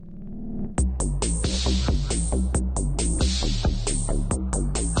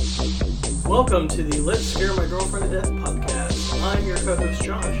Welcome to the Let's Scare My Girlfriend to Death podcast. I'm your co-host,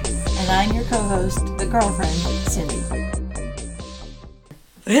 Josh. And I'm your co-host, the girlfriend, Cindy.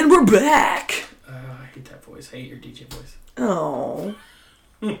 And we're back! I hate that voice. I hate your DJ voice. Oh.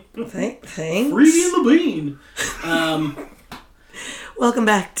 Thanks. Freebie the bean! Welcome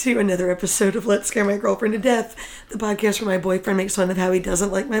back to another episode of Let's Scare My Girlfriend to Death, the podcast where my boyfriend makes fun of how he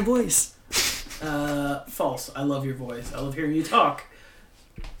doesn't like my voice. False. I love your voice. I love hearing you talk.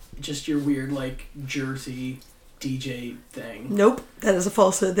 Just your weird, Jersey DJ thing. Nope, that is a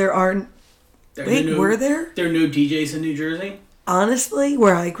falsehood. Were there? There are no DJs in New Jersey? Honestly,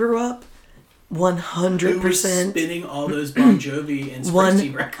 where I grew up, 100%. Who was spinning all those Bon Jovi and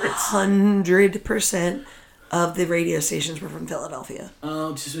Springsteen records? 100% of the radio stations were from Philadelphia.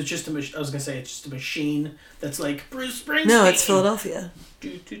 Oh, so it's just I was going to say, it's just a machine that's like Bruce Springsteen. No, it's Philadelphia.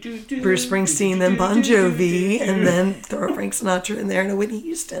 Bruce Springsteen, then Bon Jovi, and then throw Frank Sinatra in there and a Whitney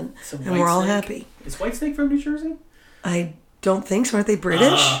Houston. And we're all happy. Is Whitesnake from New Jersey? I don't think so. Aren't they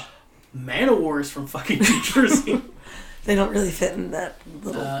British? Manowar is from fucking New Jersey. They don't really fit in that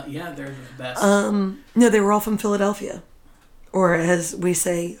little... yeah, they're the best. No, they were all from Philadelphia. Or as we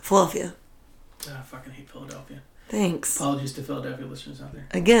say, Philadelphia. I fucking hate Philadelphia. Thanks. Apologies to Philadelphia listeners out there.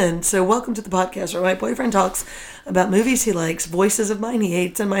 Again, so welcome to the podcast where my boyfriend talks about movies he likes, voices of mine he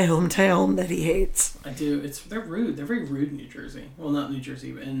hates, and my hometown that he hates. I do. They're rude. They're very rude in New Jersey. Well, not New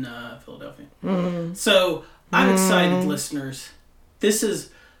Jersey, but in Philadelphia. So, I'm excited, listeners. This is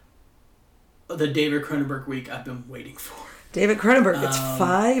the David Cronenberg week I've been waiting for. David Cronenberg, it's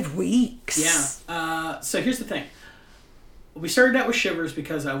 5 weeks. Yeah. So here's the thing. We started out with Shivers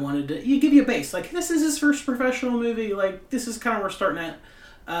because I wanted to give you a base. This is his first professional movie. This is kind of where we're starting at.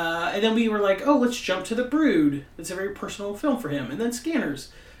 And then we were like, oh, let's jump to The Brood. It's a very personal film for him. And then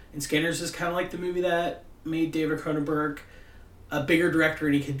Scanners. And Scanners is kind of like the movie that made David Cronenberg a bigger director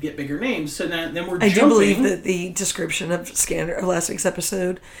and he could get bigger names. So then we're jumping. I do believe that the description of last week's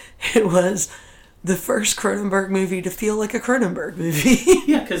episode, it was the first Cronenberg movie to feel like a Cronenberg movie.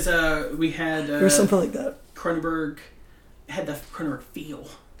 Yeah, because we had... or something like that. Cronenberg had the Cronenberg feel.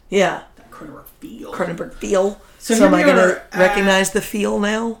 Yeah. That Cronenberg feel. Cronenberg feel. So am I going to recognize the feel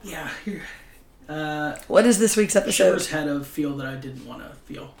now? Yeah. What is this week's episode? Shivers had a feel that I didn't want to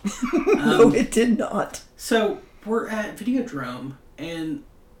feel. No, it did not. So, we're at Videodrome, and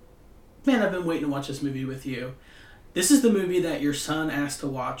man, I've been waiting to watch this movie with you. This is the movie that your son asked to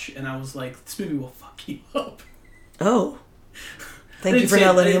watch, and I was like, this movie will fuck you up. Oh. Thank you for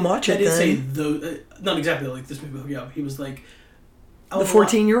not letting him watch it, then. I didn't say, not exactly like this movie will fuck you up. He was like... The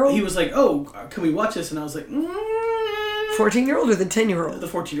 14-year-old? He was like, oh, can we watch this? And I was like... 14-year-old or the 10-year-old? The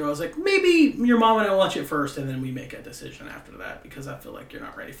 14-year-old. I was like, maybe your mom and I watch it first, and then we make a decision after that, because I feel like you're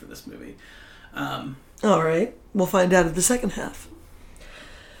not ready for this movie. All right. We'll find out in the second half.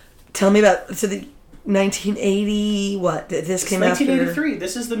 Tell me about... So the 1980... What? This came after... 1983.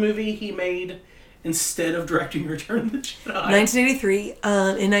 This is the movie he made... instead of directing Return of the Jedi. 1983.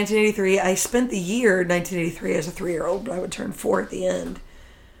 In 1983, I spent the year 1983 as a 3-year-old, but I would turn 4 at the end.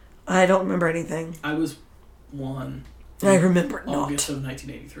 I don't remember anything. I was 1. I remember not. August of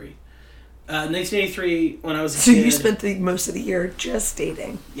 1983. 1983, when I was a kid... So you spent the most of the year just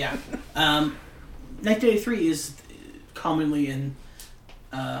dating. Yeah. 1983 is commonly in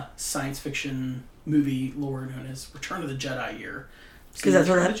science fiction movie lore known as Return of the Jedi year. Because that's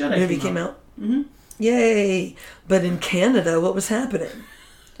when that movie came out. Mm-hmm. Yay! But in Canada, what was happening?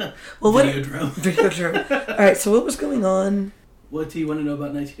 Well, Videodrome. All right, so what was going on? What do you want to know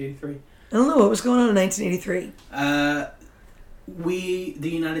about 1983? I don't know. What was going on in 1983? The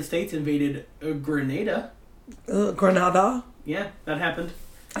United States invaded Grenada. Grenada? Yeah, that happened.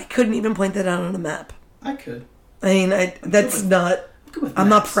 I couldn't even point that out on a map. I could. I mean, I'm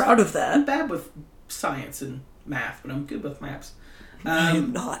not proud of that. I'm bad with science and math, but I'm good with maps. I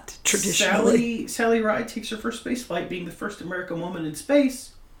am not, traditionally. Sally Ride takes her first space flight, being the first American woman in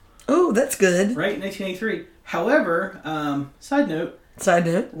space. Oh, that's good. Right, 1983. However, side note.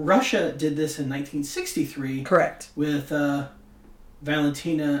 Russia did this in 1963. Correct. With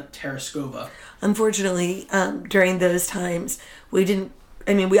Valentina Tereshkova. Unfortunately, during those times, we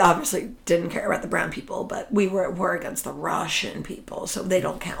obviously didn't care about the brown people, but we were at war against the Russian people, so they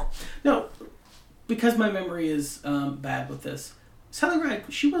don't count. No, because my memory is bad with this. Sally Ride,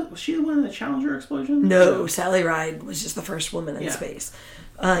 was she the one in the Challenger explosion? No, Sally Ride was just the first woman in space.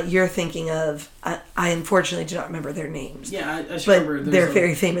 You're thinking of... I unfortunately do not remember their names. Yeah, I just remember... They're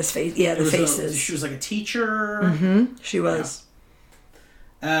very famous faces. Yeah, the faces. She was like a teacher. Mm-hmm, she was.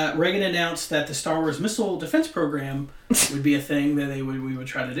 Yeah. Reagan announced that the Star Wars missile defense program would be a thing that we would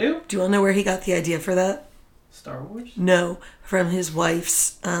try to do. Do you want to know where he got the idea for that? Star Wars? No, from his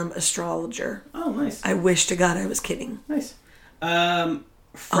wife's astrologer. Oh, nice. I wish to God I was kidding. Nice. A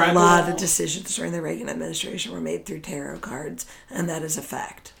lot of decisions during the Reagan administration were made through tarot cards, and that is a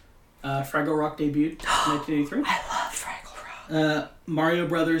fact. Fraggle Rock debuted in 1983. I love Fraggle Rock. Mario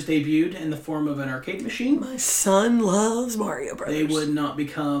Brothers debuted in the form of an arcade machine. My son loves Mario Brothers. They would not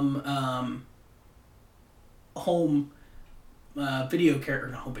become home video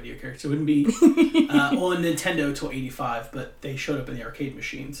characters. It wouldn't be on Nintendo till 85, but they showed up in the arcade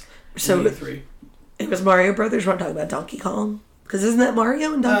machines in 83. It was Mario Brothers. We're talking about Donkey Kong. Because isn't that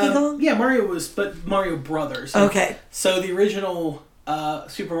Mario and Donkey Kong? Yeah, but Mario Brothers. Okay. So the original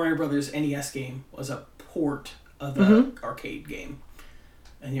Super Mario Brothers NES game was a port of the arcade game.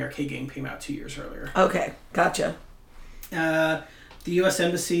 And the arcade game came out 2 years earlier. Okay, gotcha. The U.S.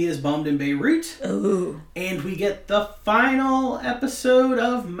 Embassy is bombed in Beirut. Ooh. And we get the final episode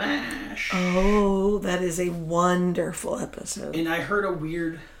of MASH. Oh, that is a wonderful episode. And I heard a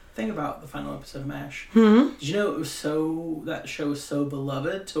weird thing about the final episode of MASH. Hmm? Did you know that show was so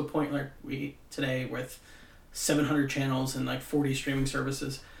beloved to a point like we today with 700 channels and like 40 streaming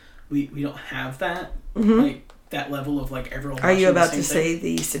services, we don't have that like that level of like everyone. Are you about to say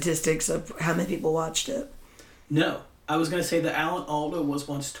the statistics of how many people watched it? No, I was going to say that Alan Alda was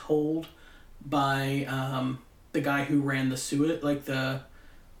once told by the guy who ran the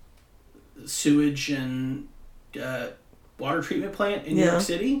sewage and water treatment plant in New York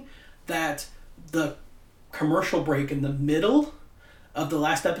City, that the commercial break in the middle of the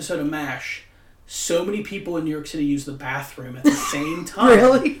last episode of MASH, so many people in New York City used the bathroom at the same time.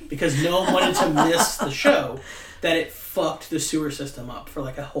 Really? Because no one wanted to miss the show, that it fucked the sewer system up for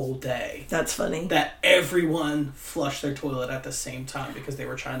like a whole day. That's funny. That everyone flushed their toilet at the same time because they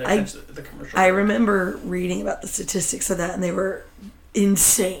were trying to catch the commercial I break. remember reading about the statistics of that, and they were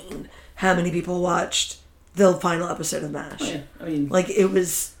insane how many people watched the final episode of MASH. Oh, yeah. I mean, like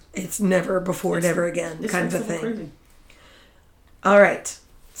it's never before, never again kind of a thing. Crazy. All right.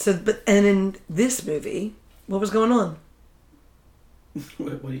 So, and in this movie, what was going on?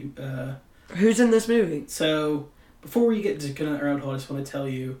 What do you? Who's in this movie? So, before we get to Gunnar Roundhole, I just want to tell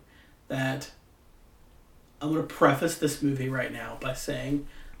you that I'm going to preface this movie right now by saying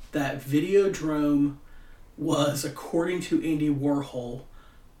that Videodrome was, according to Andy Warhol,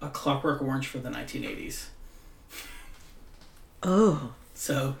 A Clockwork Orange for the 1980s. Oh.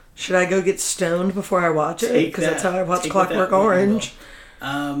 So, should I go get stoned before I watch it? Because that's how I watch Clockwork Orange.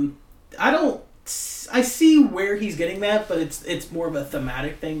 I see where he's getting that, but it's more of a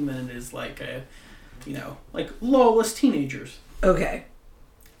thematic thing than it is like like lawless teenagers. Okay.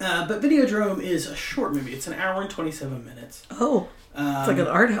 But Videodrome is a short movie. It's an hour and 27 minutes. Oh. It's like an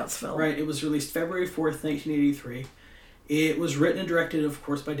art house film. Right. It was released February 4th, 1983. It was written and directed, of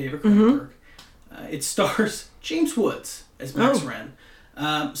course, by David Cronenberg. It stars James Woods as Max Wren.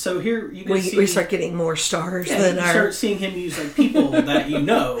 So here you can see... We start getting more stars than you start seeing him use like people that you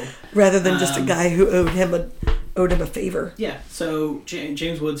know. Rather than just a guy who owed him a favor. Yeah, so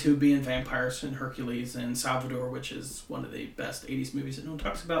James Woods, who would be in Vampires and Hercules and Salvador, which is one of the best 80s movies that no one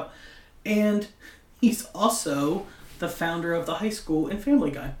talks about. And he's also the founder of The High School and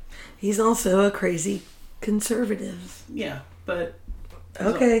Family Guy. He's also a crazy conservative. Yeah, but...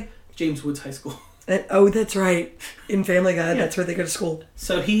 Okay. James Woods High School. That's right. In Family Guy, that's where they go to school.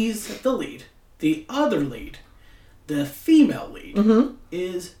 So he's the lead. The other lead, the female lead,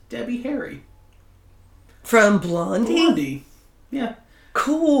 is Debbie Harry. From Blondie? Yeah.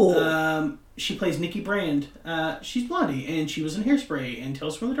 Cool. She plays Nikki Brand. She's Blondie, and she was in Hairspray and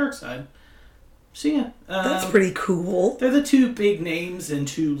Tales from the Dark Side. So yeah. That's pretty cool. They're the two big names and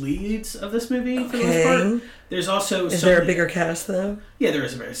two leads of this movie for the most part. There's also... Is there a bigger cast, though? Yeah, there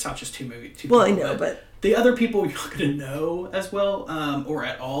is. It's not just two movies. Well, I know, but... The other people you're not going to know as well, or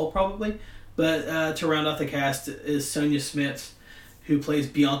at all, probably. But to round out the cast is Sonia Smith, who plays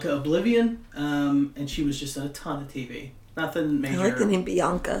Bianca Oblivion, and she was just in a ton of TV. Nothing major. I like the name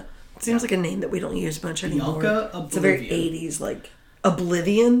Bianca. It seems like a name that we don't use much anymore. Bianca Oblivion. It's a very 80s, like...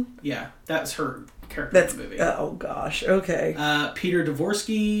 Oblivion? Yeah, that's her character in the movie. Oh, gosh. Okay. Peter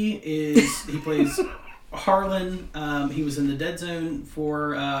Dvorsky he plays Harlan. He was in The Dead Zone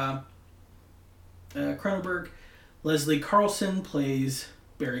for Cronenberg. Leslie Carlson plays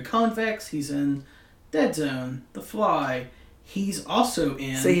Barry Convex. He's in Dead Zone, The Fly. He's also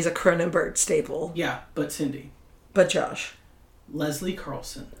in... So he's a Cronenberg staple. Yeah, but Cindy. But Josh. Leslie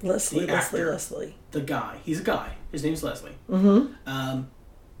Carlson. Leslie. The guy. He's a guy. His name's Leslie. Mm-hmm.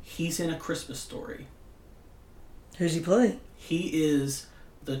 He's in A Christmas Story. Who's he play? He is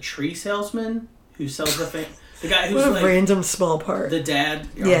the tree salesman who sells the The guy who's what a like random small part. The dad.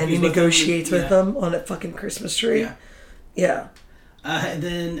 Yeah, and he negotiates with them on a fucking Christmas tree. Yeah. And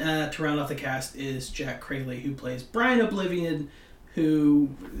then to round off the cast is Jack Craley, who plays Brian Oblivion, who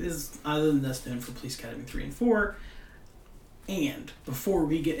is, other than this, known for Police Academy 3 and 4. And before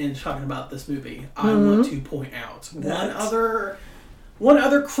we get into talking about this movie, I want to point out one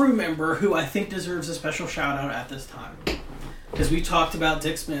other crew member who I think deserves a special shout out at this time. Because we talked about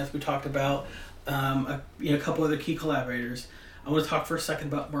Dick Smith, we talked about a couple other key collaborators. I want to talk for a second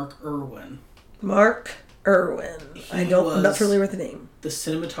about Mark Irwin. Mark Irwin. I'm not familiar with the name. The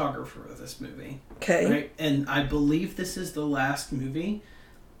cinematographer of this movie. Okay. Right? And I believe this is the last movie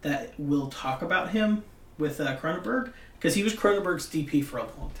that we'll talk about him with Cronenberg. Because he was Cronenberg's DP for a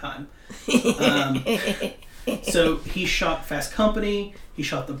long time. So he shot Fast Company, he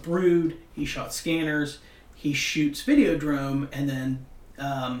shot The Brood, he shot Scanners, he shoots Videodrome, and then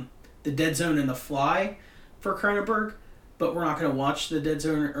The Dead Zone and The Fly for Cronenberg. But we're not going to watch The Dead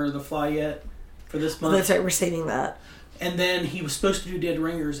Zone or The Fly yet for this month. That's right, we're saving that. And then he was supposed to do Dead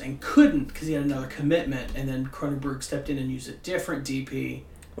Ringers and couldn't because he had another commitment. And then Cronenberg stepped in and used a different DP.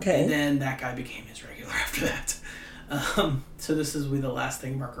 Okay. And then that guy became his regular after that. So this is the last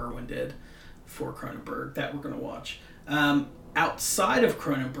thing Mark Irwin did for Cronenberg that we're going to watch. Outside of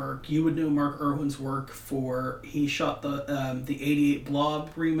Cronenberg, you would know Mark Irwin's work for, he shot the 88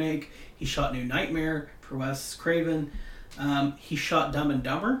 Blob remake, he shot New Nightmare for Wes Craven, he shot Dumb and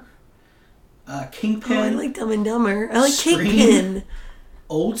Dumber, Kingpin. Oh, I like Dumb and Dumber. I like Scream, Kingpin.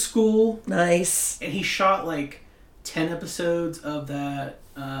 Old School. Nice. And he shot 10 episodes of that,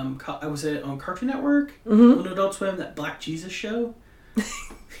 was it on Cartoon Network? On Adult Swim, that Black Jesus show?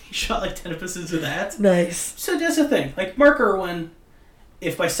 He shot 10 episodes of that. Nice. So that's the thing. Mark Irwin,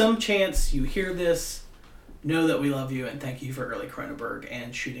 if by some chance you hear this, know that we love you and thank you for early Cronenberg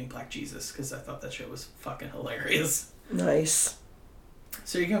and shooting Black Jesus, because I thought that show was fucking hilarious. Nice.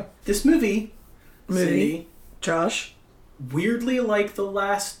 So there you go. This movie, Cindy, Josh, weirdly like the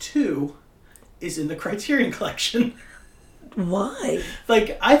last two, is in the Criterion Collection. Why?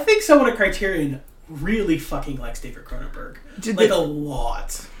 I think someone at Criterion really fucking likes David Cronenberg. A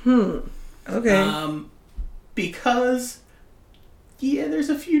lot. Okay. Because, there's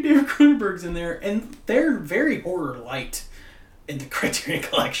a few David Cronenbergs in there, and they're very horror light in the Criterion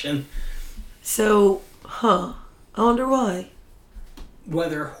Collection. So, I wonder why.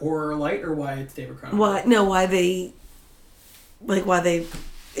 Whether horror light or why it's David Cronenberg. Why they,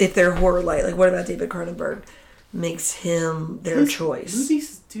 if they're horror light, what about David Cronenberg makes him their choice?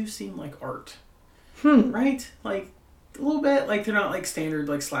 Movies do seem like art. Right? A little bit. They're not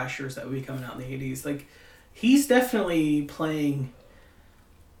standard slashers that would be coming out in the 80s. He's definitely playing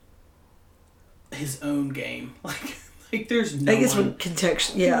his own game. There's no one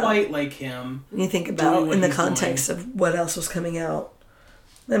quite like him. When you think about in the context of what else was coming out.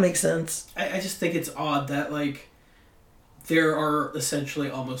 That makes sense. I just think it's odd that there are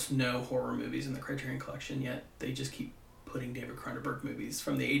essentially almost no horror movies in the Criterion Collection, yet they just keep putting David Cronenberg movies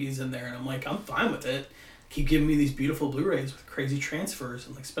from the 80s in there, and I'm I'm fine with it. Keep giving me these beautiful Blu-rays with crazy transfers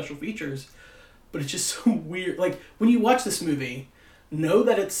and special features, but it's just so weird. When you watch this movie, know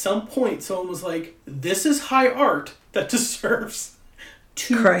that at some point someone was this is high art that deserves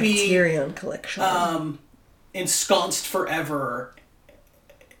to Criterion Collection. Ensconced forever.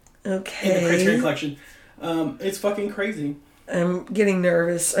 Okay. In the Criterion Collection. It's fucking crazy. I'm getting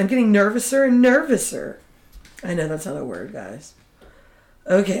nervous. I'm getting nervouser and nervouser. I know that's not a word, guys.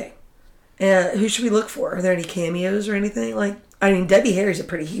 Okay. Who should we look for? Are there any cameos or anything? Debbie Harry's a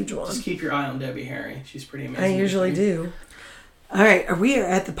pretty huge one. Just keep your eye on Debbie Harry. She's pretty amazing. I usually do. All right. We are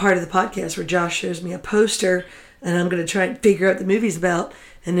at the part of the podcast where Josh shows me a poster and I'm going to try and figure out the movie's about,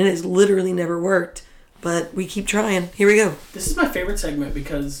 and it has literally never worked. But we keep trying. Here we go. This is my favorite segment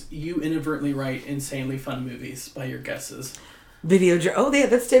because you inadvertently write insanely fun movies by your guesses. Videodrome. Oh, yeah,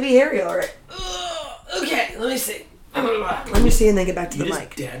 that's Debbie Harry, all right. Okay, let me see. Let me see and then get back to the mic. You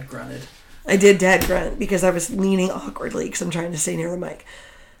just dad grunted. I did dad grunt because I was leaning awkwardly because I'm trying to stay near the mic.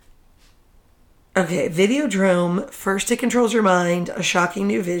 Okay, Videodrome. First it controls your mind. A shocking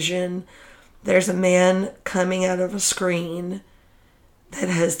new vision. There's a man coming out of a screen that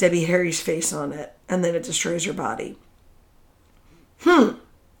has Debbie Harry's face on it, and then it destroys your body.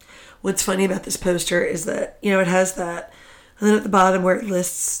 What's funny about this poster is that, it has that, and then at the bottom where it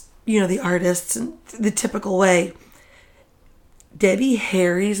lists, the artists in the typical way, Debbie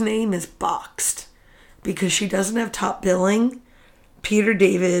Harry's name is boxed because she doesn't have top billing. Peter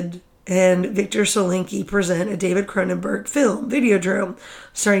David and Victor Solanki present a David Cronenberg film, Videodrome,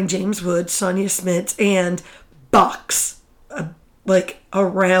 starring James Woods, Sonia Smits, and box,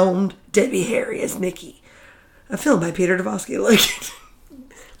 around Debbie Harry as Mickey. a film by Peter Davosky. Like,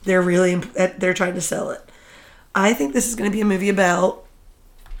 they're trying to sell it. I think this is going to be a movie about...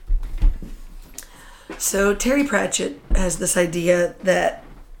 So Terry Pratchett has this idea that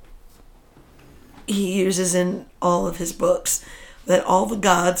he uses in all of his books, that all the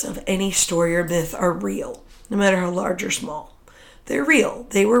gods of any story or myth are real, no matter how large or small. They're real.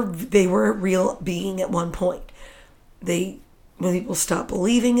 They were a real being at one point. When people stop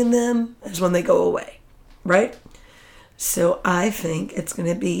believing in them is when they go away, right? So I think it's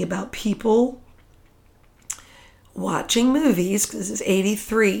going to be about people watching movies, because this is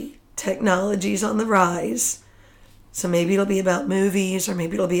 83. Technology's on the rise. So maybe it'll be about movies, or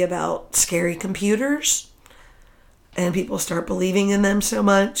maybe it'll be about scary computers. And people start believing in them so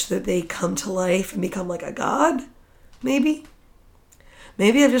much that they come to life and become like a god. Maybe.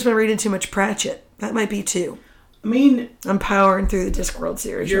 Maybe I've just been reading too much Pratchett. That might be too. I mean... I'm powering through the Discworld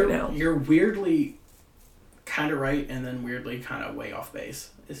series right now. You're weirdly kind of right, and then weirdly kind of way off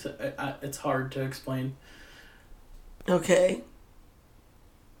base. It's hard to explain. Okay.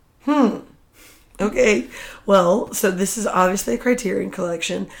 Okay. Well, so this is obviously a Criterion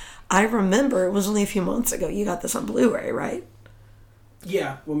Collection. I remember it was only a few months ago you got this on Blu-ray, right?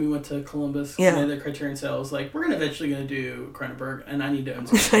 Yeah, when we went to Columbus, yeah, the Criterion sale was like, we're eventually going to do Cronenberg, and I need to own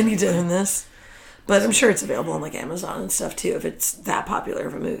I need to own this. But I'm sure it's available on like Amazon and stuff too, if it's that popular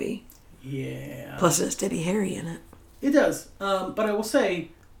of a movie. Yeah. Plus it has Debbie Harry in it. It does. But I will say,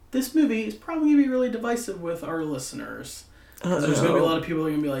 this movie is probably going to be really divisive with our listeners. Because there's going to be a lot of people that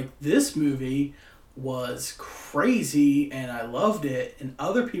are going to be like, this movie was crazy and I loved it. And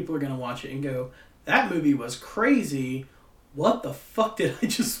other people are going to watch it and go, that movie was crazy. What the fuck did I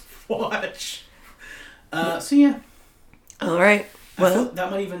just watch? So yeah. All right. Well,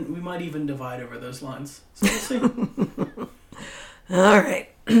 we might even divide over those lines. So we'll see. All right.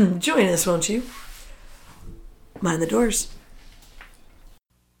 Join us, won't you? Mind the doors.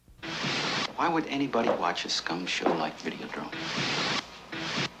 Why would anybody watch a scum show like Videodrome?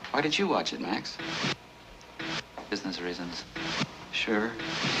 Why did you watch it, Max? Business reasons. Sure.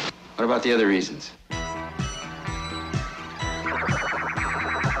 What about the other reasons?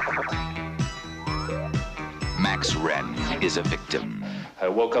 Max Wren is a victim. I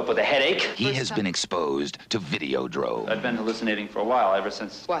woke up with a headache. He has been exposed to Videodrome. I've been hallucinating for a while, ever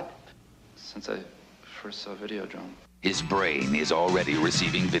since... What? Since I first saw Videodrome. His brain is already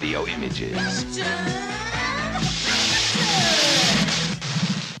receiving video images.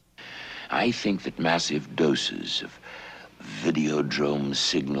 I think that massive doses of Videodrome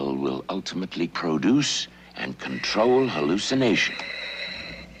signal will ultimately produce and control hallucination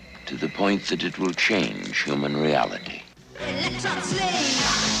to the point that it will change human reality.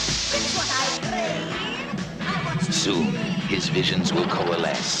 Soon, his visions will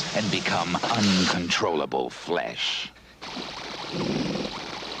coalesce and become uncontrollable flesh.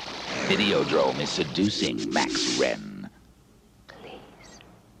 Videodrome is seducing Max Wren. Please,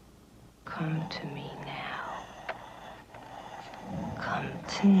 come to me now. Come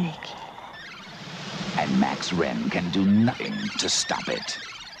to Nikki. And Max Wren can do nothing to stop it.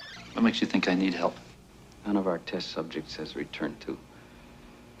 What makes you think I need help? None of our test subjects has returned to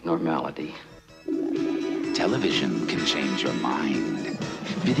normality. Television can change your mind.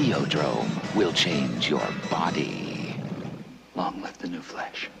 Videodrome will change your body. Long live the new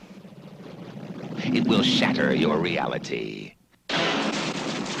flesh. It will shatter your reality.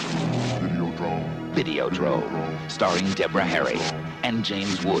 Videodrome, starring Deborah Harry and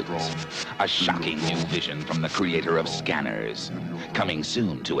James Woods. A shocking new vision from the creator of Scanners. Coming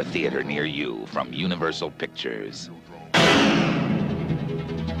soon to a theater near you from Universal Pictures.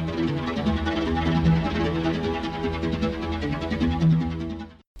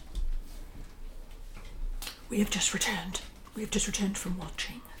 We have just returned. We have just returned from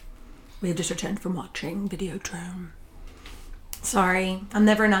watching Videodrome. Sorry, I'm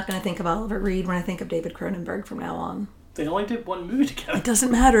never not going to think of Oliver Reed when I think of David Cronenberg from now on. They only did one movie together. It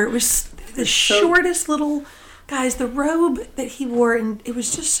doesn't matter. It was the shortest little... Guys, the robe that he wore, and it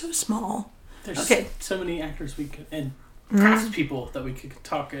was just so small. There's so many actors we could... And cast people that we could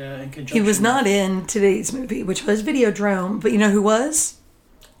talk in conjunction. He was not in today's movie, which was Videodrome. But you know who was?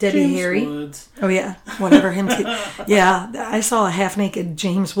 Debbie Harry. Woods. Oh, yeah. Whatever. Him too. Yeah, I saw a half-naked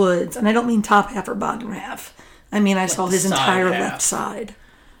James Woods. And I don't mean top half or bottom half. I mean, I saw his entire left side.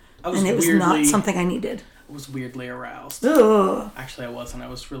 And it was not something I needed. I was weirdly aroused. Ugh. Actually, I wasn't. I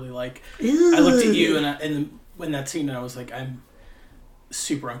was really like... Ugh. I looked at you, and when that scene, and I was like, I'm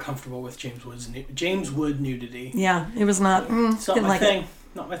super uncomfortable with James Wood nudity. Yeah, it was not... It's not my thing.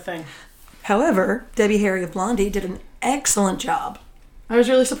 Not my thing. However, Debbie Harry of Blondie did an excellent job. I was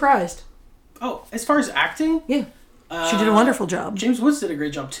really surprised. Oh, as far as acting, Yeah. She did a wonderful job. James Woods did a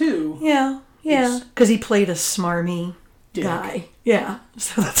great job too. Yeah. It's- Because he played a smarmy Dick. guy. Yeah.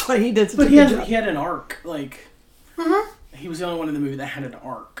 So that's why he did such But a he good had job. he had an arc. Like he was the only one in the movie that had an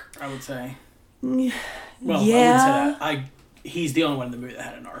arc. I would say. Well, I wouldn't say that. He's the only one in the movie that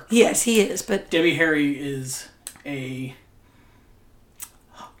had an arc. Yes, he is. But Debbie Harry is maybe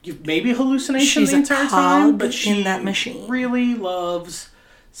a hallucination she's the a entire time, cog but she in that machine. really loves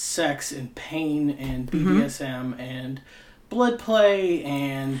sex and pain and BDSM and blood play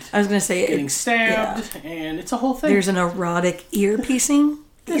and I was going to say getting stabbed, and it's a whole thing. There's an erotic ear piercing.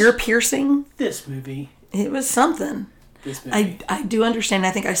 This movie. It was something. This movie. I do understand.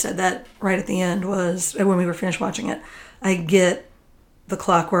 I think I said that right at the end was when we were finished watching it. I get the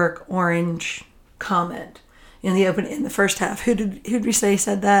Clockwork Orange comment in the first half. Who'd we say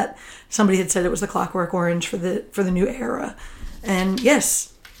said that? Somebody had said it was the Clockwork Orange for the new era, and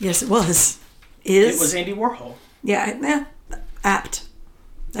yes, it was. It was Andy Warhol. Yeah, apt.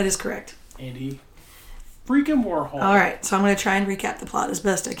 That is correct. Andy freaking Warhol. All right, so I'm going to try and recap the plot as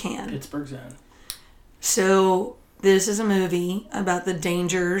best I can. Pittsburgh's Own. So this is a movie about the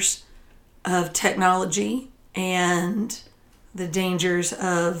dangers of technology and the dangers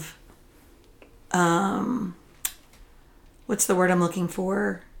of what's the word I'm looking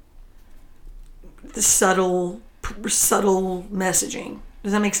for? The subtle messaging.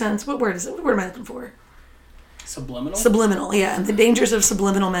 Does that make sense? What word is it? What word am I looking for? Subliminal? Subliminal, yeah. The dangers of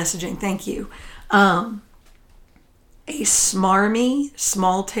subliminal messaging. Thank you. A smarmy,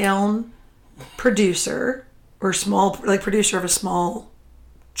 small town producer or producer of a small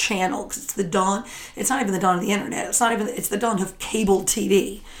channel, because it's the dawn. It's not even the dawn of the internet. It's the dawn of cable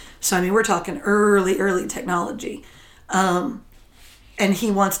TV. So I mean, we're talking early technology. And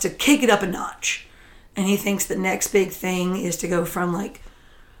he wants to kick it up a notch, and he thinks the next big thing is to go from like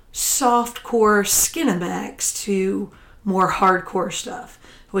softcore Skinamax to more hardcore stuff,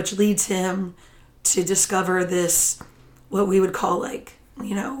 which leads him to discover this, what we would call like,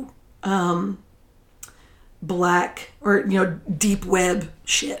 black or, deep web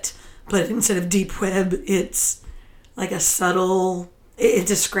shit. But instead of deep web, it's like it's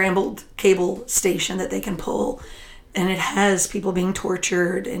a scrambled cable station that they can pull. And it has people being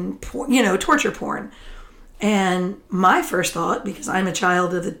tortured and, torture porn. And my first thought, because I'm a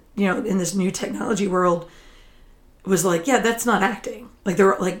child of the, in this new technology world, was like, yeah, that's not acting. Like,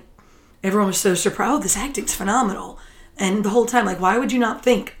 everyone was so surprised, oh, this acting's phenomenal. And the whole time, like, why would you not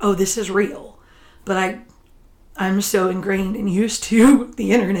think, oh, this is real? But I'm so ingrained and used to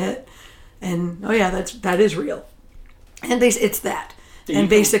the internet. And, oh yeah, that is real. And it's that. And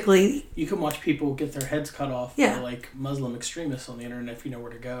basically, you can watch people get their heads cut off by like Muslim extremists on the internet if you know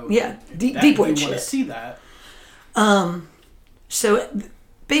where to go. Yeah, deep web shit. You want to see that. So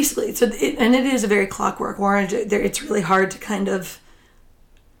basically, and it is a very Clockwork Orange. It's really hard to kind of,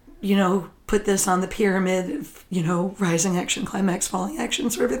 put this on the pyramid of, rising action, climax, falling action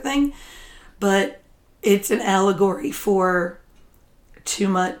sort of a thing. But it's an allegory for too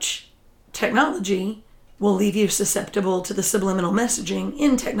much technology will leave you susceptible to the subliminal messaging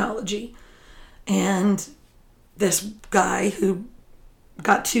in technology. And this guy who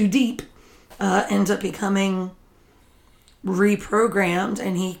got too deep ends up becoming reprogrammed,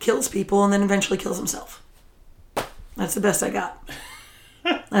 and he kills people and then eventually kills himself. That's the best I got.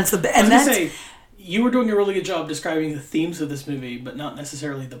 That's the best. And that's, you were doing a really good job describing the themes of this movie, but not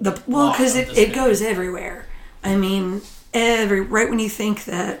necessarily the well, because it goes everywhere. I mean, right when you think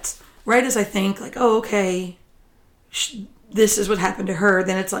that, right as I think, like, oh, okay, this is what happened to her,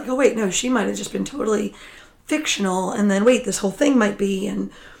 then it's like, oh, wait, no, she might have just been totally fictional, and then, wait, this whole thing might be, and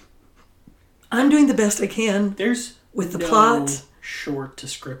I'm doing the best I can with the plot. Short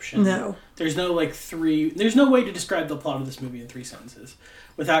description. No. There's no, there's no way to describe the plot of this movie in 3 sentences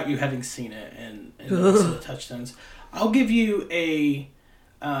without you having seen it and the touchstones. I'll give you a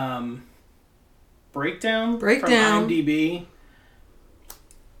breakdown from IMDb.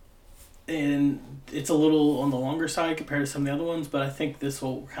 And it's a little on the longer side compared to some of the other ones, but I think this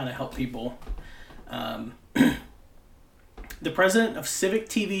will kind of help people. The president of Civic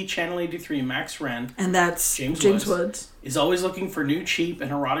TV Channel 83, Max Wren, and that's James Woods, is always looking for new, cheap, and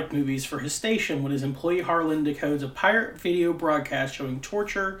erotic movies for his station when his employee Harlan decodes a pirate video broadcast showing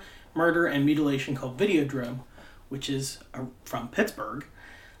torture, murder, and mutilation called Videodrome, which is from Pittsburgh.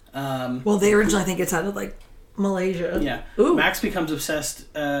 Well, they originally think it's out of, Malaysia. Yeah. Ooh. Max becomes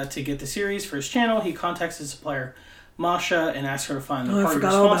obsessed to get the series for his channel. He contacts his supplier, Masha, and asks her to find the party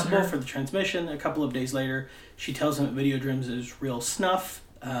responsible for the transmission. A couple of days later, she tells him that Videodromes is real snuff.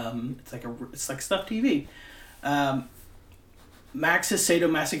 It's like snuff TV. Max's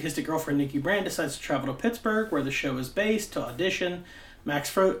sadomasochistic girlfriend Nikki Brand decides to travel to Pittsburgh, where the show is based, to audition.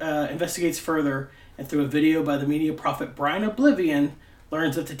 Max investigates further, and through a video by the media prophet Brian Oblivion,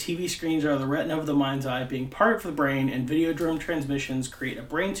 learns that the TV screens are the retina of the mind's eye, being part of the brain, and Videodrome transmissions create a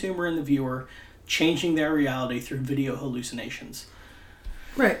brain tumor in the viewer, changing their reality through video hallucinations.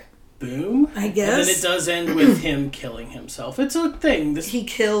 Right. Boom. I guess. And then it does end with him killing himself. It's a thing. He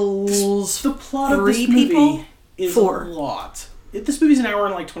kills the plot of this movie is a lot. This movie's an hour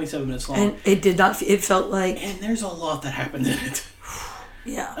and like 27 minutes long. And it did not, it felt like... And there's a lot that happens in it.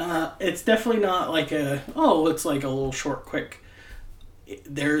 Yeah. It's definitely not like it's like a little short, quick.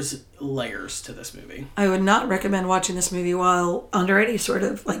 There's layers to this movie. I would not recommend watching this movie while under any sort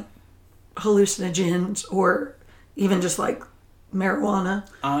of like hallucinogens or even just like marijuana.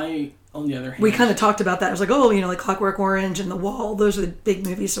 On the other hand, we kind of talked about that. I was like, like Clockwork Orange and The Wall. Those are the big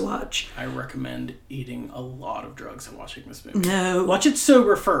movies to watch. I recommend eating a lot of drugs and watching this movie. No. Watch it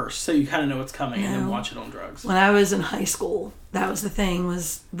sober first so you kind of know what's coming and then watch it on drugs. When I was in high school, that was the thing,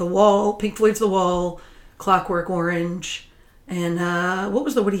 was The Wall, Pink Floyd's The Wall, Clockwork Orange, and what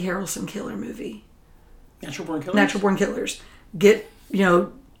was the Woody Harrelson killer movie? Natural Born Killers? Natural Born Killers. Get,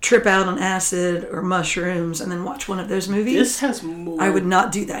 trip out on acid or mushrooms and then watch one of those movies. This has more... I would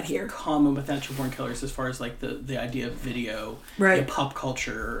not do that here. ...common with Natural Born Killers as far as like the idea of video, right, pop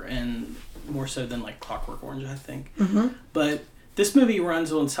culture, and more so than like Clockwork Orange, I think. Mm-hmm. But this movie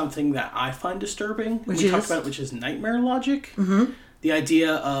runs on something that I find disturbing. We talked about it, which is nightmare logic. Mm-hmm. The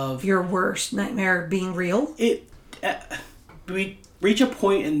idea of... your worst nightmare being real. We reach a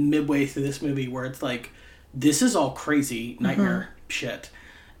point in midway through this movie where it's like, this is all crazy nightmare shit.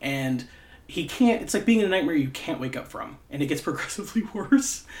 And he can't... It's like being in a nightmare you can't wake up from. And it gets progressively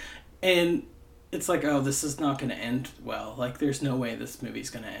worse. And it's like, oh, this is not going to end well. Like, there's no way this movie's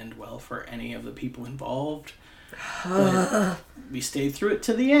going to end well for any of the people involved. But we stayed through it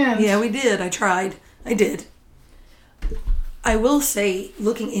to the end. Yeah, we did. I tried. I did. I will say,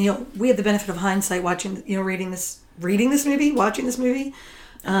 looking... we had the benefit of hindsight watching... reading this movie, watching this movie.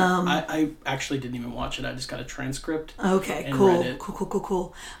 I actually didn't even watch it. I just got a transcript. Okay, and cool. read it.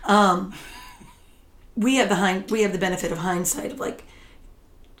 Cool. We have the benefit of hindsight of like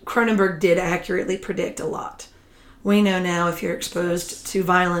Cronenberg did accurately predict a lot. We know now if you're exposed to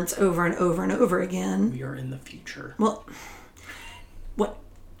violence over and over and over again, we are in the future. Well,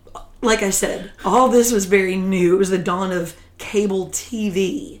 like I said, all this was very new. It was the dawn of cable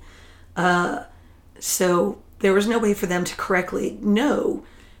TV. So there was no way for them to correctly know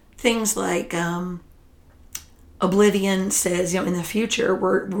things like Oblivion says, in the future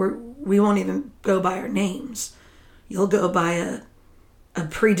we won't even go by our names. You'll go by a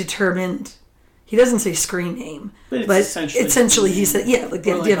predetermined. He doesn't say screen name, but essentially he said, like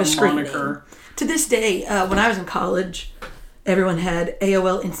the idea of a screen name. To this day, when I was in college, everyone had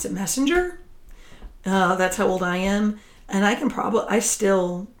AOL Instant Messenger. That's how old I am. And I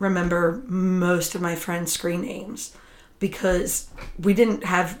still remember most of my friends' screen names because we didn't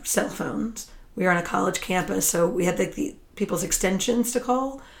have cell phones. We were on a college campus, so we had the people's extensions to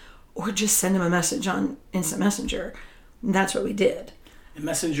call or just send them a message on Instant Messenger. And that's what we did. And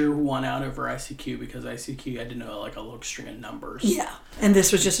Messenger won out over ICQ because ICQ had to know like a little string of numbers. Yeah, and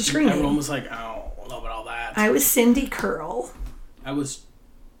this was just a screen name. Everyone was like, I don't know about all that. I was Cindy Curl. I was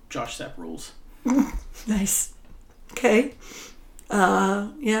Josh Sepp Rules. Nice. Okay.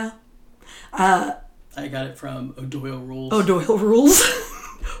 Yeah. I got it from O'Doyle Rules. O'Doyle Rules.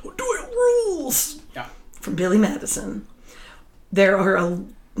 O'Doyle Rules. Yeah. From Billy Madison. There are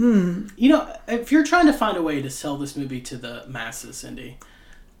if you're trying to find a way to sell this movie to the masses, Cindy,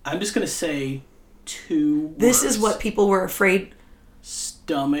 I'm just going to say 2 words. This is what people were afraid.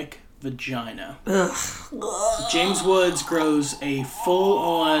 Stomach vagina. Ugh. James Woods grows a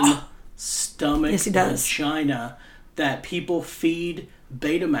full-on stomach vagina that people feed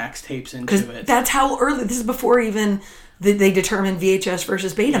Betamax tapes into it. That's how early. This is before even they determined VHS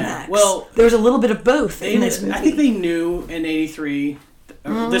versus Betamax. Yeah. Well, there was a little bit of both in this movie. I think they knew in '83.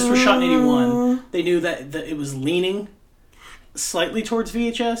 This was shot in '81. They knew that it was leaning slightly towards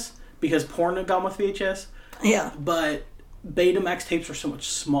VHS because porn had gone with VHS. Yeah. But Betamax tapes were so much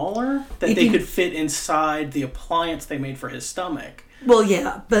smaller that they could fit inside the appliance they made for his stomach. Well,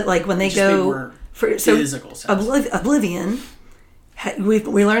 yeah, but like when they go for physical sense. Oblivion,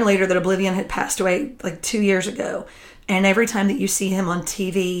 we learned later that Oblivion had passed away like 2 years ago, and every time that you see him on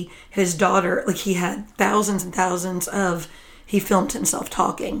TV, his daughter, like he had thousands and thousands of, he filmed himself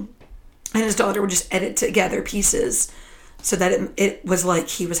talking, and his daughter would just edit together pieces so that it was like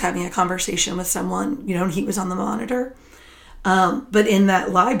he was having a conversation with someone, and he was on the monitor. But in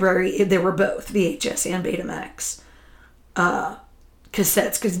that library, there were both VHS and Betamax.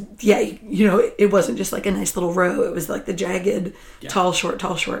 cassettes, because it wasn't just like a nice little row. It was like the jagged, tall, short.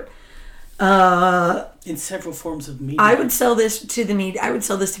 In several forms of media. I would sell this to the media. I would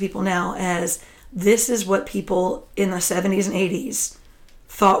sell this to people now as this is what people in the 70s and 80s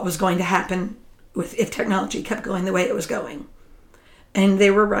thought was going to happen if technology kept going the way it was going. And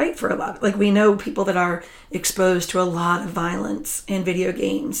they were right for a lot. Like, we know people that are exposed to a lot of violence in video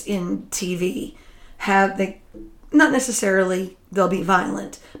games, in TV, not necessarily they'll be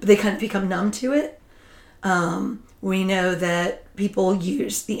violent, but they kind of become numb to it. We know that people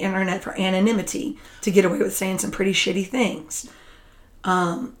use the internet for anonymity to get away with saying some pretty shitty things.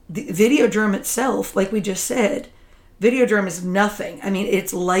 The Videodrome itself, like we just said, Videodrome is nothing. I mean,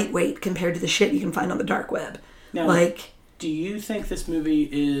 it's lightweight compared to the shit you can find on the dark web. Now, do you think this movie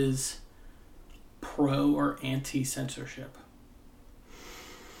is pro or anti-censorship?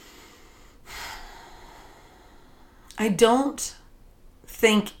 I don't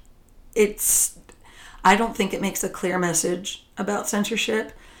think it makes a clear message about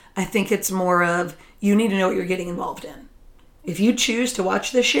censorship. I think it's more of, you need to know what you're getting involved in. If you choose to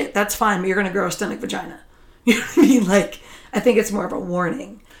watch this shit, that's fine, but you're going to grow a stomach vagina. You know what I mean? Like, I think it's more of a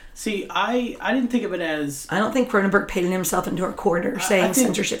warning. See, I didn't think of it as... I don't think Cronenberg painted himself into a corner saying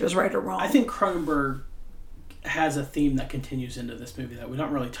censorship is right or wrong. I think Cronenberg has a theme that continues into this movie that we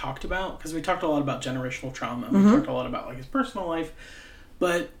don't really talked about, because we talked a lot about generational trauma, and we talked a lot about like his personal life,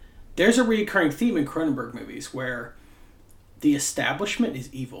 but there's a recurring theme in Cronenberg movies where the establishment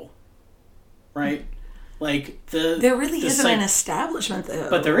is evil, right? Like there really isn't an establishment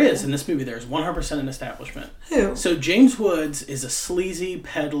though. But there is in this movie. There's 100% an establishment. Who? So James Woods is a sleazy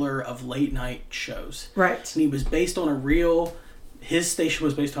peddler of late night shows. Right. And he was based on his station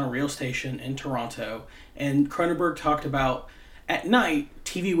was based on a real station in Toronto. And Cronenberg talked about at night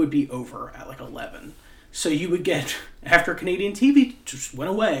TV would be over at like 11. So you would get, after Canadian TV just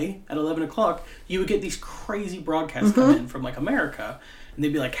went away at 11 o'clock, you would get these crazy broadcasts come in from like America. And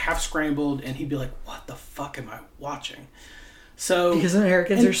they'd be like half scrambled, and he'd be like, what the fuck am I watching? So because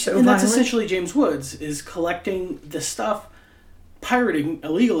Americans are so and violent. That's essentially James Woods, is collecting the stuff, pirating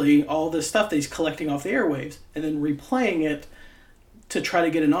illegally all this stuff that he's collecting off the airwaves, and then replaying it to try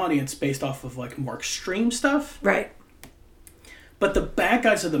to get an audience based off of like more extreme stuff. Right. But the bad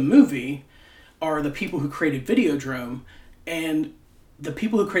guys of the movie are the people who created Videodrome, and the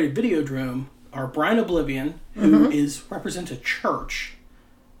people who created Videodrome are Brian Oblivion, who represents a church.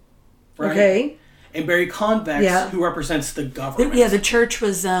 Right? Okay. And Barry Convex, who represents the government. The church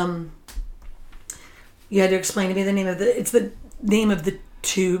was, you had to explain to me the name of it's the name of the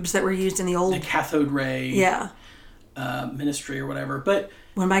tubes that were used in the old... The cathode ray ministry or whatever. But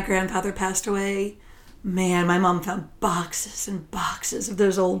when my grandfather passed away, man, my mom found boxes and boxes of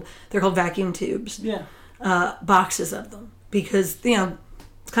those old, they're called vacuum tubes. Yeah. Boxes of them. Because,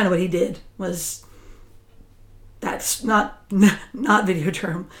 it's kind of what he did was... That's not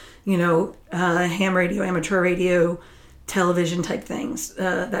Videodrome, ham radio, amateur radio, television type things,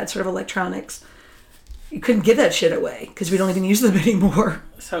 that sort of electronics. You couldn't give that shit away because we don't even use them anymore.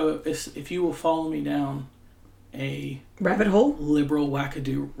 So if you will follow me down a rabbit hole, liberal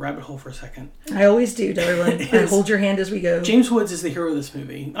wackadoo rabbit hole for a second. I always do, darling. I hold your hand as we go. James Woods is the hero of this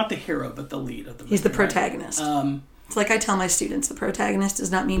movie. Not the hero, but the lead of the movie. He's the protagonist. Right? It's like I tell my students, the protagonist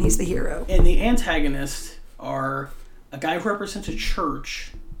does not mean he's the hero. And the antagonists are a guy who represents a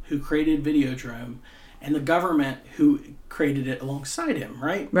church who created Videodrome, and the government who created it alongside him,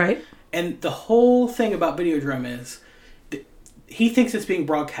 right? Right. And the whole thing about Videodrome is he thinks it's being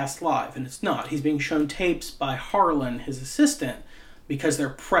broadcast live, and it's not. He's being shown tapes by Harlan, his assistant, because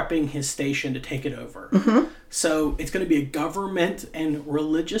they're prepping his station to take it over. Mm-hmm. So it's going to be a government and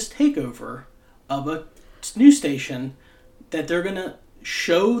religious takeover of a news station that they're going to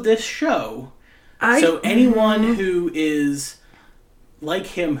show this show. So anyone who is like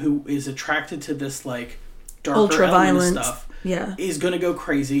him, who is attracted to this like darker element of stuff, is going to go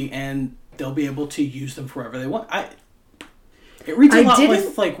crazy, and they'll be able to use them for whatever they want. It reads a lot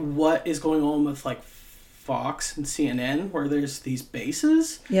with like what is going on with like Fox and CNN, where there's these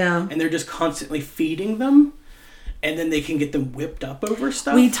bases, and they're just constantly feeding them, and then they can get them whipped up over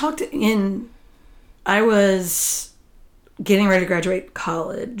stuff. I was getting ready to graduate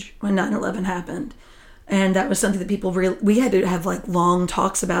college when 9/11 happened, and that was something that we had to have like long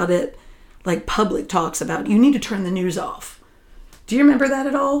talks about it, like public talks about, you need to turn the news off. Do you remember that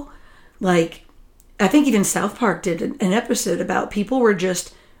at all? Like, I think even South Park did an episode about people were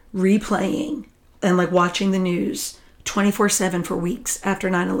just replaying and like watching the news 24/7 for weeks after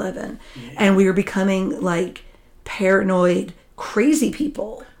 9/11, and we were becoming like paranoid, crazy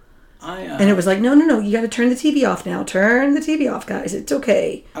people. And it was like, no, you got to turn the TV off now. Turn the TV off, guys. It's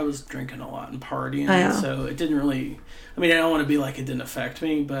okay. I was drinking a lot and partying, so it didn't really... I mean, I don't want to be like it didn't affect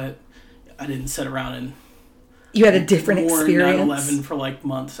me, but I didn't sit around and... You had a different experience. 9/11 for like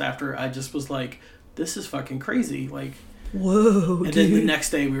months after. I just was like, this is fucking crazy. Like, whoa, and then the next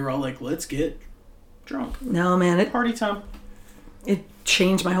day we were all like, let's get drunk. No, man. Party time. It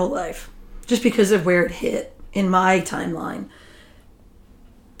changed my whole life. Just because of where it hit in my timeline.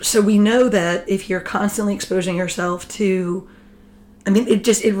 So we know that if you're constantly exposing yourself to, I mean, it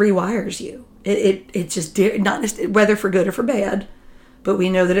rewires you. It just, not whether for good or for bad, but we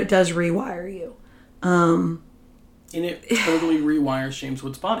know that it does rewire you. And it totally rewires James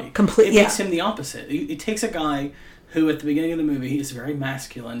Woods' body. Completely. It makes him the opposite. It takes a guy who at the beginning of the movie, he's very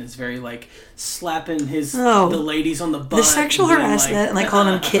masculine, is very like slapping the ladies on the butt. The sexual harassment and like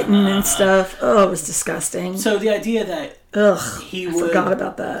calling him kitten and stuff. Oh, it was disgusting. So the idea that he would forgot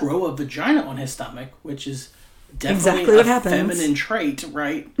about that. Grow a vagina on his stomach, which is definitely exactly what a happens. feminine trait,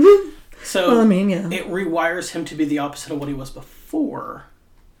 right? So well, I mean, yeah. It rewires him to be the opposite of what he was before.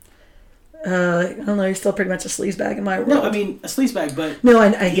 I don't know, he's still pretty much a sleazebag in my world. No, I mean, a sleazebag, but no,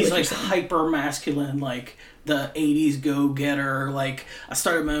 I he's like hyper masculine, like the 80s go-getter, like, I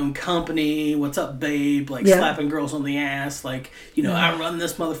started my own company, what's up, babe, like, slapping girls on the ass, like, you know, I run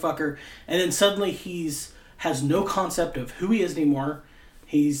this motherfucker, and then suddenly has no concept of who he is anymore.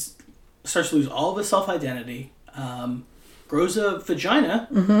 He's starts to lose all of his self-identity, grows a vagina,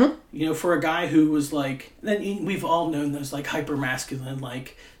 you know, for a guy who was like, then we've all known those, like, hyper masculine,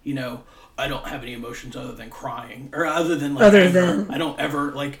 like, you know, I don't have any emotions other than crying, or other than like anger. I don't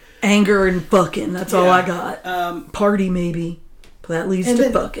ever like anger and bucking. That's all I got. Party maybe, but that leads to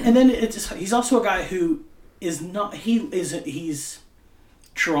bucking. And then he's also a guy who is not. He's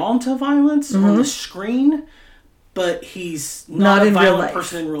drawn to violence on the screen, but he's not a violent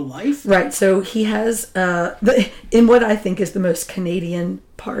person in real life. Right. So he has in what I think is the most Canadian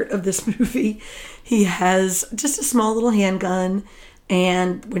part of this movie, he has just a small little handgun,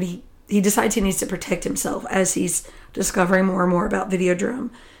 and when he decides he needs to protect himself as he's discovering more and more about Videodrome.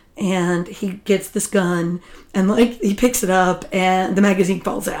 And he gets this gun and like he picks it up and the magazine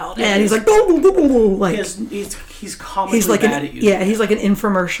falls out and he's like, like he's comically bad at using it. He's like an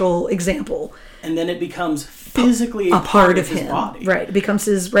infomercial example. And then it becomes physically a part of his him. Body. Right. It becomes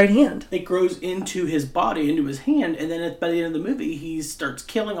his right hand. It grows into his body, into his hand, and then by the end of the movie, he starts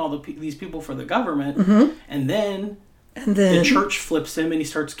killing all these people for the government, and then the church flips him and he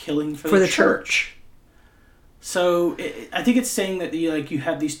starts killing for the church. So I think it's saying that you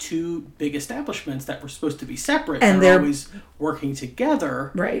have these two big establishments that were supposed to be separate and they're always working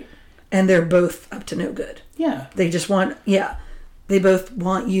together. Right. And they're both up to no good. Yeah. They just want, they both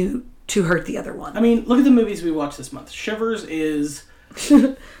want you to hurt the other one. I mean, look at the movies we watched this month. Shivers is...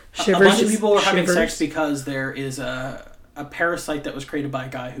 a bunch of people are having sex because there is a parasite that was created by a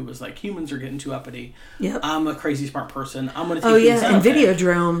guy who was like, humans are getting too uppity. Yep. I'm a crazy smart person. I'm going to take these out. And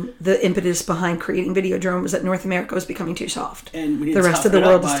Videodrome, the impetus behind creating Videodrome was that North America was becoming too soft. And we the rest of the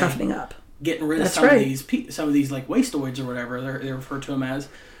world is toughening up. Getting rid of some of these like wasteoids or whatever they refer to them as.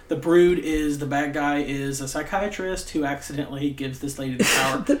 The Brood is the bad guy is a psychiatrist who accidentally gives this lady the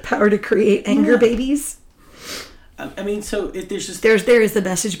power. The power to create anger babies. I mean, so there's just there is the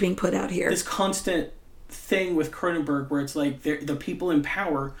message being put out here. This constant thing with Cronenberg where it's like the people in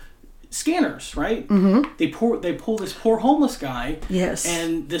power, scanners, right? Mm-hmm. They pull this poor homeless guy. Yes.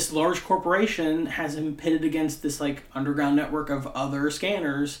 And this large corporation has him pitted against this like underground network of other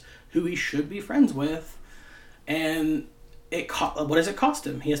scanners who he should be friends with, and what does it cost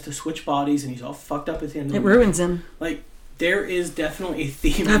him? He has to switch bodies and he's all fucked up at the end of the movie. It ruins him. Like, there is definitely a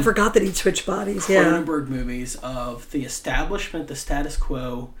theme. I forgot that he'd switch bodies. Cronenberg movies of the establishment, the status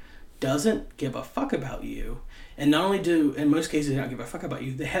quo, doesn't give a fuck about you, and not only do in most cases they don't give a fuck about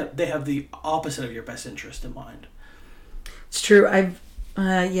you, they have the opposite of your best interest in mind. It's true. I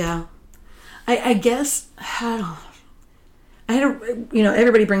guess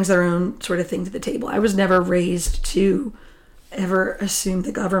everybody brings their own sort of thing to the table. I was never raised to ever assume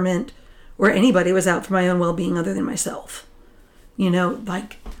the government or anybody was out for my own well-being other than myself.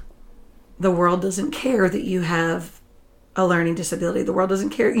 Like the world doesn't care that you have a learning disability. The world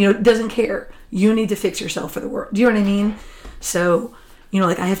doesn't care. Doesn't care. You need to fix yourself for the world. Do you know what I mean? So,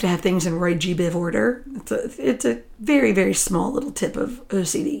 like I have to have things in Roy G. Biv order. It's a very, very small little tip of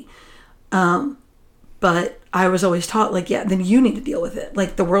OCD. But I was always taught then you need to deal with it.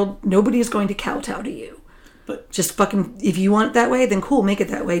 Like the world, nobody is going to kowtow to you. But just fucking, if you want it that way, then cool, make it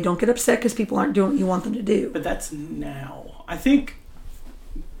that way. Don't get upset because people aren't doing what you want them to do. But that's now. I think...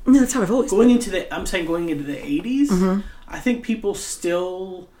 No, that's how I've always going into the 80s, mm-hmm. I think people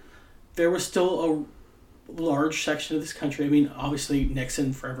still there was still a large section of this country. I mean, obviously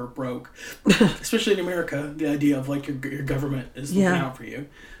Nixon forever broke, especially in America, the idea of like your government is looking out for you.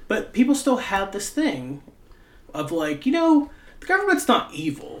 But people still had this thing of like, you know, the government's not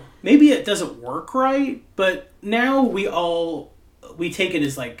evil. Maybe it doesn't work right, but now we take it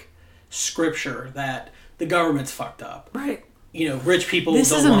as like scripture that the government's fucked up. Right. You know, rich people This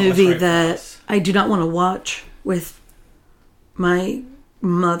don't is a want what's movie right for that us. I do not want to watch with my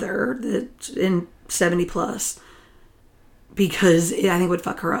mother that's in 70 plus because I think it would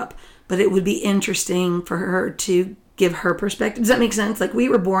fuck her up. But it would be interesting for her to give her perspective. Does that make sense? Like, we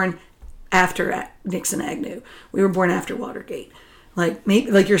were born after Nixon Agnew. We were born after Watergate. Like,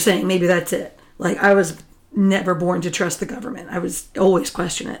 maybe, like you're saying, maybe that's it. Like, I was never born to trust the government. I was always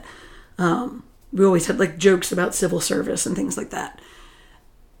question it. We always had like jokes about civil service and things like that.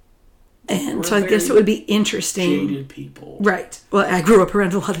 And We're so I guess it would be interesting. Jaded people. Right. Well, I grew up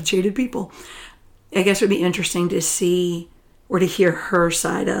around a lot of jaded people. I guess it would be interesting to see or to hear her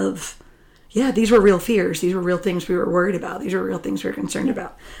side of, yeah, these were real fears. These were real things we were worried about. These were real things we were concerned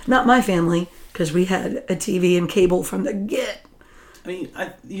about. Not my family, because we had a TV and cable from the get. I mean,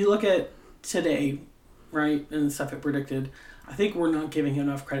 you look at today, right, and the stuff it predicted. I think we're not giving him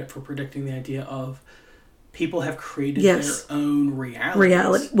enough credit for predicting the idea of people have created their own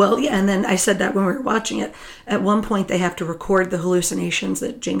reality. Well, yeah, and then I said that when we were watching it. At one point, they have to record the hallucinations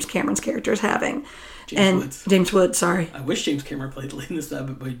that James Cameron's character is having. James Woods, sorry. I wish James Cameron played the lead in this stuff.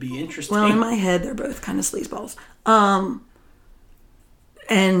 It would be interesting. Well, in my head, they're both kind of sleazeballs.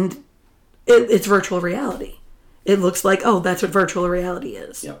 And it's virtual reality. It looks like, oh, that's what virtual reality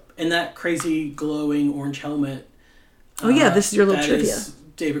is. Yep. And that crazy glowing orange helmet. Oh, yeah, this is your little that trivia. Is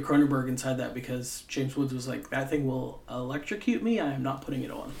David Cronenberg inside that because James Woods was like, that thing will electrocute me. I am not putting it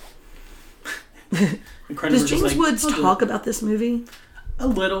on. Does James Woods talk about this movie? A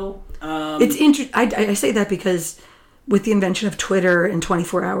little. It's interesting. I say that because with the invention of Twitter and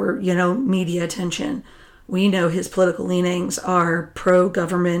 24-hour, media attention, we know his political leanings are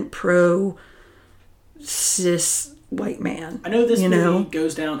pro-government, pro-cis white man. I know this movie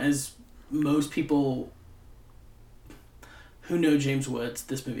goes down as most people who know James Woods,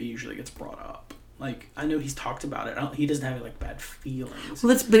 this movie usually gets brought up. Like, I know he's talked about it. He doesn't have like bad feelings.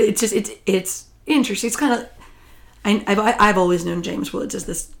 Well, but it's interesting. It's kind of. I've always known James Woods as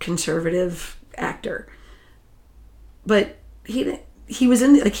this conservative actor, but he was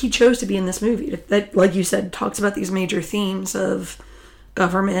in he chose to be in this movie that, like you said, talks about these major themes of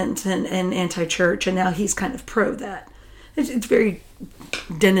government and anti-church, and now he's kind of pro that. It's very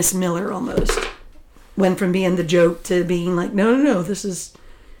Dennis Miller almost. Went from being the joke to being like, no, this is,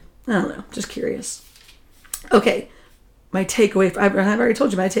 I don't know, just curious. Okay, my takeaway, I've already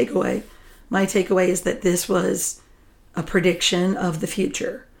told you my takeaway. My takeaway is that this was a prediction of the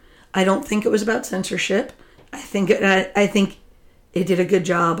future. I don't think it was about censorship. I think it did a good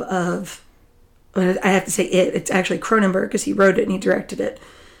job of, I have to say it's actually Cronenberg because he wrote it and he directed it.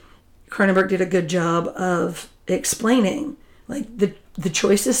 Cronenberg did a good job of explaining, like, the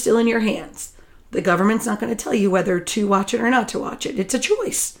choice is still in your hands. The government's not going to tell you whether to watch it or not to watch it. It's a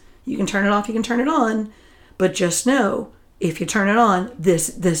choice. You can turn it off, you can turn it on, but just know, if you turn it on, these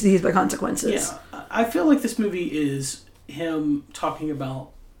are the consequences. Yeah, I feel like this movie is him talking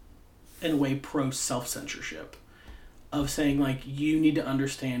about, in a way, pro-self-censorship. Of saying, like, you need to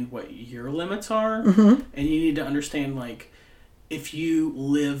understand what your limits are, and you need to understand, like, if you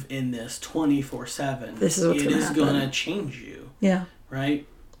live in this 24/7, this is what's it is going to change you. Yeah. Right?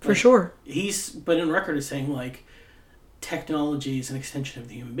 For sure. But in record is saying, like, technology is an extension of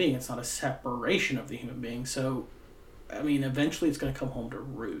the human being. It's not a separation of the human being. So, I mean, eventually it's going to come home to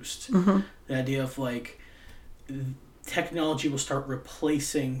roost. The idea of, like, technology will start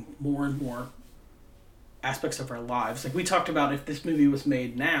replacing more and more aspects of our lives. Like, we talked about, if this movie was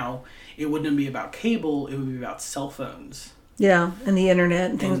made now, it wouldn't be about cable, it would be about cell phones. Yeah, and the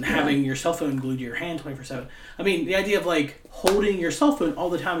internet and things and having your cell phone glued to your hand 24/7. I mean, the idea of, like, holding your cell phone all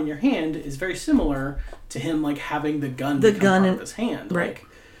the time in your hand is very similar to him, like, having the gun part of his hand. Right.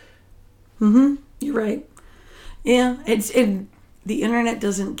 Like, You're right. Yeah, the internet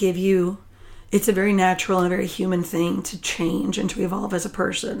doesn't give you. It's a very natural and a very human thing to change and to evolve as a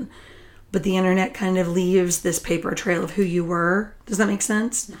person. But the internet kind of leaves this paper trail of who you were. Does that make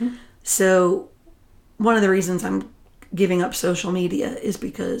sense? So one of the reasons I'm giving up social media is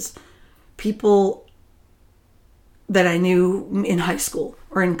because people that I knew in high school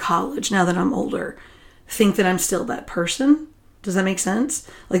or in college, now that I'm older, think that I'm still that person. Does that make sense?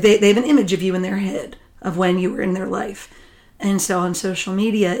 Like, they have an image of you in their head of when you were in their life. And so on social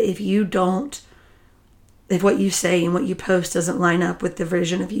media, if you don't if what you say and what you post doesn't line up with the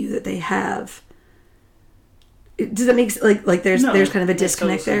version of you that they have. Does that make like there's kind of a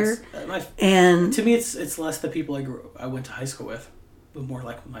disconnect there? And to me, it's less the people I went to high school with, but more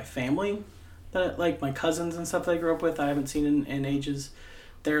like my family, that like my cousins and stuff that I grew up with. I haven't seen in ages.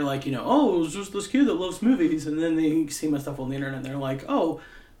 They're like, oh, it's just this kid that loves movies, and then they see my stuff on the internet, and they're like, oh,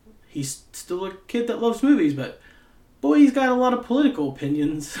 he's still a kid that loves movies, but boy, he's got a lot of political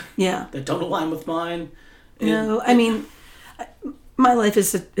opinions. Yeah, that don't align with mine. No, I mean, my life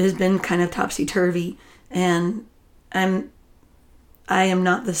has been kind of topsy-turvy, and I am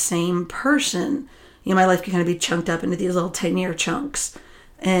not the same person. My life can kind of be chunked up into these little 10-year chunks,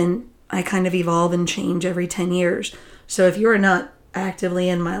 and I kind of evolve and change every 10 years. So if you're not actively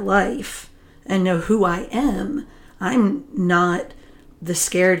in my life and know who I am, I'm not the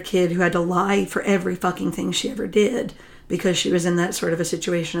scared kid who had to lie for every fucking thing she ever did because she was in that sort of a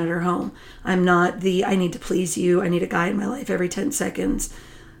situation at her home. I'm not the, I need to please you, I need a guy in my life every 10 seconds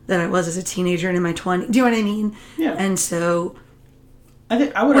that I was as a teenager and in my 20s. Do you know what I mean? Yeah. And so,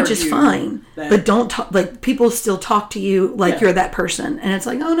 I would which is fine, but don't talk, like, people still talk to you like you're that person. And it's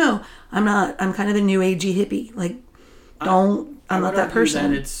like, oh no, I'm not. I'm kind of a new agey hippie. Like, I'm not that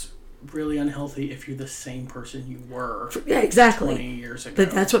person. That it's really unhealthy if you're the same person you were. Yeah, exactly. 20 years ago.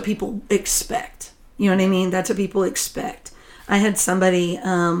 But that's what people expect. You know what I mean? That's what people expect. I had somebody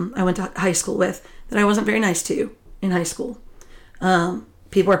I went to high school with that I wasn't very nice to in high school.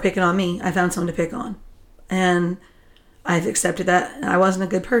 People were picking on me. I found someone to pick on. And I've accepted that. I wasn't a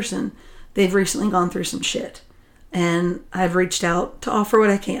good person. They've recently gone through some shit. And I've reached out to offer what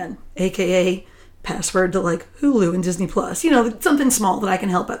I can, a.k.a. password to like Hulu and Disney Plus. Something small that I can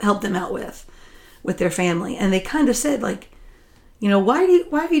help them out with their family. And they kind of said, like, why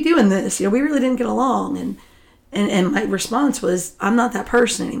are you doing this? We really didn't get along. And my response was, I'm not that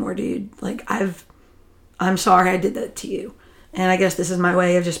person anymore, dude. Like, I'm sorry I did that to you. And I guess this is my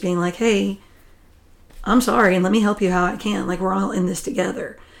way of just being like, hey, I'm sorry, and let me help you how I can. Like, we're all in this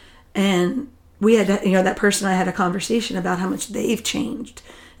together. And we had, that person, I had a conversation about how much they've changed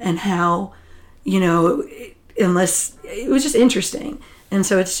and how, it was just interesting. And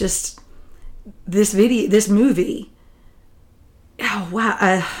so it's just this movie. Oh, wow.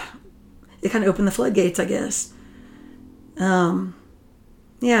 It kind of opened the floodgates, I guess.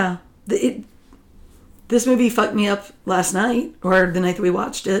 Yeah. This movie fucked me up last night, or the night that we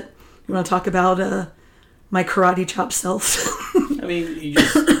watched it. You want to talk about my karate chop self? I mean,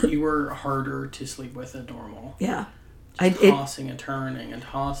 you were harder to sleep with than normal. Yeah. Tossing and turning and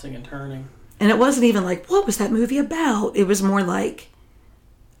tossing and turning. And it wasn't even like, what was that movie about? It was more like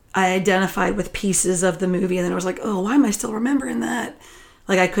I identified with pieces of the movie, and then I was like, oh, why am I still remembering that?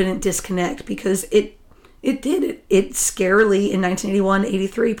 Like, I couldn't disconnect because it scarily in 1981,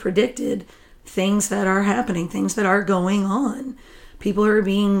 83 predicted things that are happening, things that are going on. People are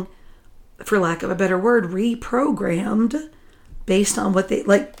being, for lack of a better word, reprogrammed based on what they,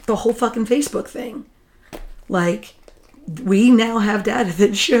 like the whole fucking Facebook thing. Like, we now have data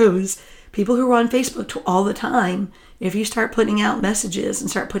that shows people who are on Facebook all the time, if you start putting out messages and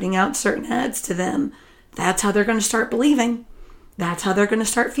start putting out certain ads to them, that's how they're going to start believing. That's how they're going to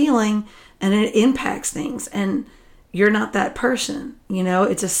start feeling, and it impacts things. And you're not that person,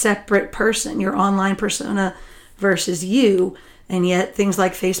 it's a separate person, your online persona versus you. And yet things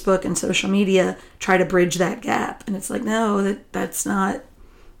like Facebook and social media try to bridge that gap. And it's like, no, that's not.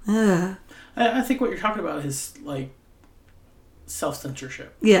 I think what you're talking about is like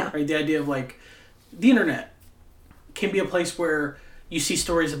self-censorship. Yeah. Right? The idea of like the internet can be a place where you see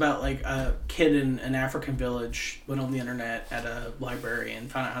stories about like a kid in an African village went on the internet at a library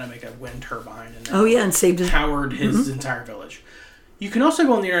and found out how to make a wind turbine. And and saved his... powered his entire village. You can also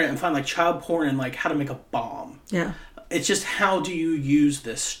go on the internet and find like child porn and like how to make a bomb. Yeah. It's just how do you use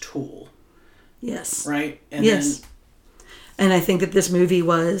this tool? Yes. Right? And yes. And I think that this movie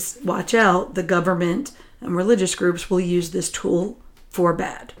was, watch out, the government and religious groups will use this tool for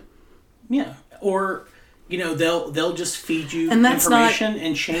bad. Yeah. Or, they'll just feed you information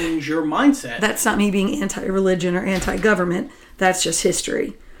and change your mindset. That's not me being anti-religion or anti-government. That's just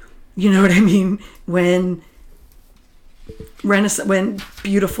history. You know what I mean? When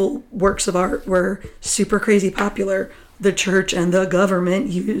beautiful works of art were super crazy popular, the church and the government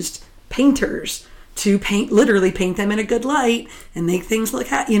used painters to literally paint them in a good light and make things look,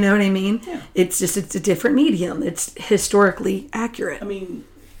 you know what I mean? Yeah. It's a different medium. It's historically accurate. I mean,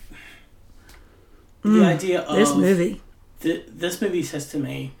 the idea of this movie. This movie says to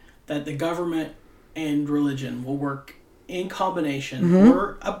me that the government and religion will work in combination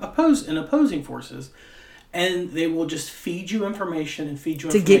or opposing forces, And they will just feed you information and feed you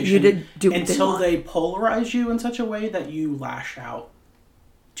To information get you to do what they until want. they polarize you in such a way that you lash out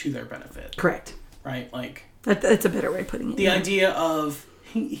to their benefit. Correct. Right? Like, That's a better way of putting it. the idea of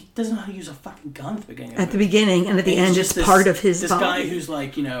he doesn't know how to use a fucking gun at the beginning. At the beginning and at the end, it's part of his This body. guy who's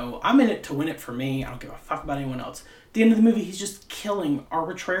like, I'm in it to win it for me. I don't give a fuck about anyone else. At the end of the movie, he's just killing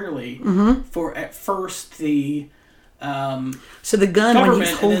arbitrarily for, at first, the So the gun, when government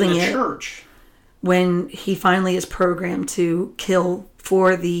he's holding and then the it, church. when he finally is programmed to kill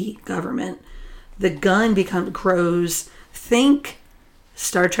for the government, the gun grows. Think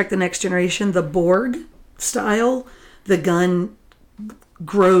Star Trek: The Next Generation, the Borg style. The gun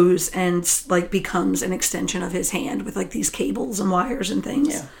grows and like becomes an extension of his hand with like these cables and wires and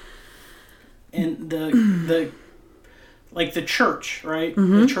things. Yeah. And the church, right?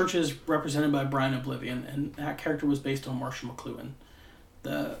 The church is represented by Brian Oblivion, and that character was based on Marshall McLuhan,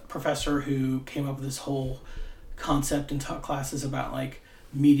 the professor who came up with this whole concept and taught classes about like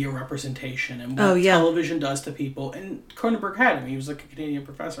media representation and what television does to people. And Cronenberg had him. He was like a Canadian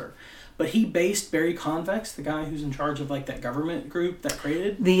professor. But he based Barry Convex, the guy who's in charge of like that government group that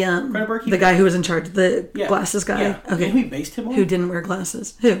created The Cronenberg. the guy who was in charge of the glasses guy. Yeah. Okay. And who he based him on? Who didn't wear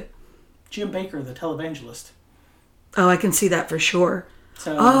glasses? Who? Jim Baker, the televangelist. Oh, I can see that for sure.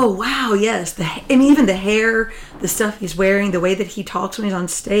 So, Oh, wow, yes. And even the hair, the stuff he's wearing, the way that he talks when he's on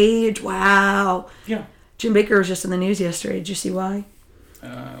stage. Wow. yeah. Jim Baker was just in the news yesterday. Did you see why?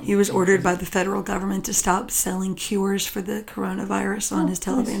 He was ordered by the federal government to stop selling cures for the coronavirus on his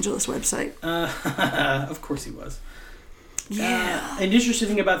televangelist website. Of course he was. Yeah. An interesting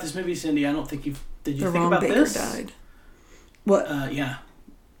thing about this movie, Cindy, I don't think did you The think wrong about Baker this? died. What? Yeah.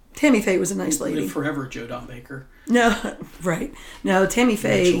 Tammy Faye was a nice lady. Live forever, Joe Don Baker. No, right. No, Tammy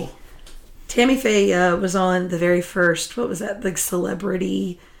Faye. Mitchell. Tammy Faye was on the very first, what was that, like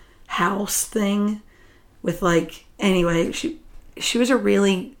celebrity house thing with like, anyway, she was a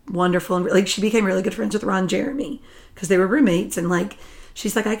really wonderful, and like she became really good friends with Ron Jeremy because they were roommates, and like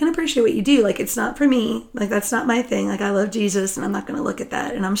she's like, I can appreciate what you do, like it's not for me, like that's not my thing, like I love Jesus and I'm not going to look at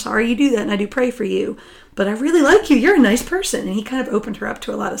that, and I'm sorry you do that and I do pray for you, but I really like you, you're a nice person. And he kind of opened her up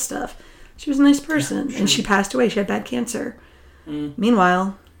to a lot of stuff. She was a nice person. Yeah, and she passed away. She had bad cancer.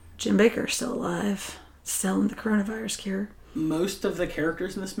 Meanwhile, Jim Baker's still alive, selling the coronavirus cure. Most of the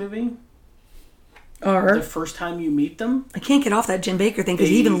characters in this movie Are the first time you meet them, I can't get off that Jim Baker thing because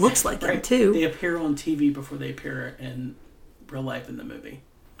he even looks like him too. They appear on TV before they appear in real life in the movie.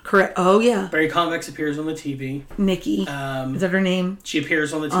 Correct. Oh yeah. Barry Convex appears on the TV. Nikki. Is that her name? She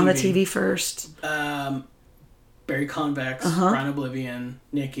appears on the TV. On the TV first. Barry Convex, Brian Oblivion,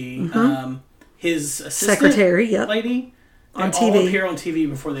 Nikki, his assistant Secretary, yep. lady. They On all TV. appear on TV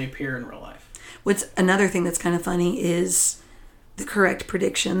before they appear in real life. What's another thing that's kind of funny is the correct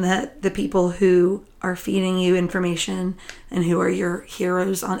prediction that the people who are feeding you information and who are your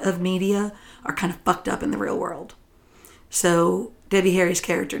heroes of media are kind of fucked up in the real world. So Debbie Harry's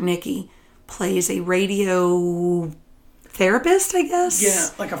character, Nikki, plays a radio therapist, I guess? Yeah,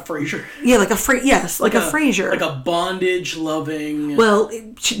 like a Frasier. Yeah, like a Frasier. Like a bondage-loving... Well,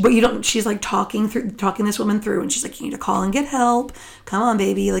 but you don't... She's like talking this woman through, and she's like, you need to call and get help. Come on,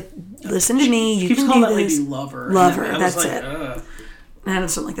 baby. Like, listen to me. You keeps can calling do that this. lady Lover. Lover, And I that's was like, it. Ugh. I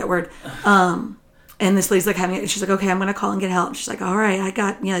just don't like that word. And this lady's like she's like, okay, I'm going to call and get help. She's like, all right,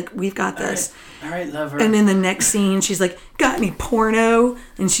 like, we've got this. All right, Lover. And then the next scene, she's like, got any porno?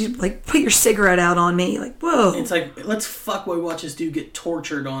 And she's like, put your cigarette out on me. Like, whoa. It's like, let's fuck while we watch this dude get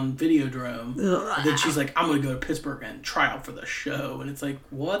tortured on Videodrome. And then she's like, I'm going to go to Pittsburgh and try out for the show. And it's like,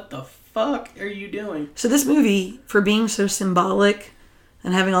 what the fuck are you doing? So this movie, for being so symbolic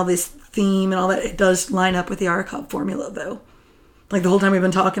and having all this theme and all that, it does line up with the Arkov formula, though. Like the whole time we've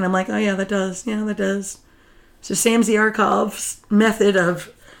been talking, I'm like, oh yeah, that does. Yeah, that does. So Sam Ziarkov's method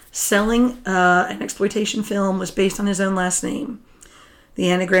of selling an exploitation film was based on his own last name. The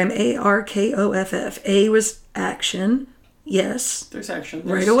anagram ARKOFF. A was action. Yes. There's action.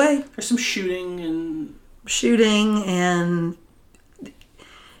 Right away. There's some shooting and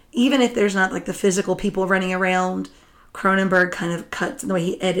even if there's not like the physical people running around, Cronenberg kind of cuts, and the way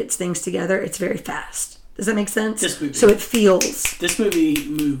he edits things together, it's very fast. Does that make sense? This movie. So it feels... This movie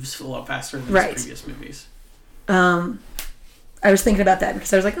moves a lot faster than his previous movies. I was thinking about that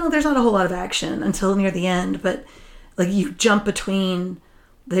because I was like, oh, there's not a whole lot of action until near the end, but like you jump between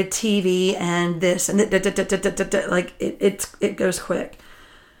the TV and this and like it goes quick.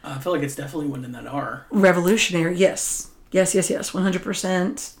 I feel like it's definitely winning that R. Revolutionary, yes. Yes,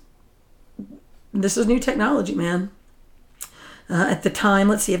 100%. This is new technology, man. At the time,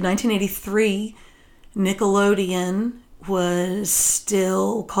 let's see, of 1983, Nickelodeon was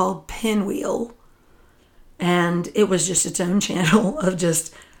still called Pinwheel. And it was just its own channel of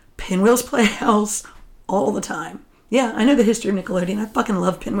just Pinwheel's Playhouse all the time. Yeah, I know the history of Nickelodeon. I fucking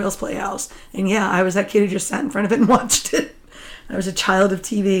love Pinwheel's Playhouse. And yeah, I was that kid who just sat in front of it and watched it. I was a child of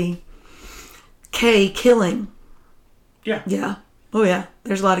TV. K, killing. Yeah. Yeah. Oh, yeah.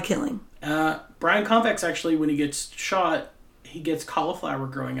 There's a lot of killing. Brian Convex, actually, when he gets shot, he gets cauliflower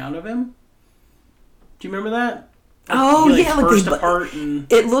growing out of him. Do you remember that? He burst apart and...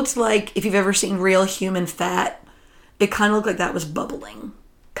 It looked like, if you've ever seen real human fat, it kind of looked like that was bubbling.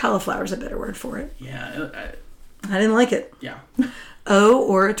 Cauliflower's a better word for it. Yeah. I didn't like it. Yeah. Oh,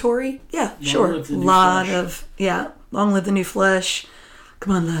 oratory? Yeah, sure. Long live the new flesh.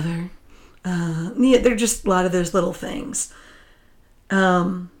 Come on, lover. Yeah, they're just a lot of those little things.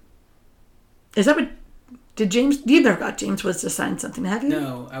 Is that what... You never got James Woods to sign something, have you?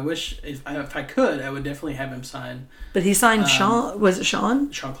 No, I wish... If I could, I would definitely have him sign... But he signed Sean... Was it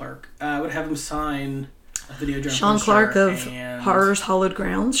Sean? Sean Clark. I would have him sign a Videodrome Sean Clark of and, Horror's Hollowed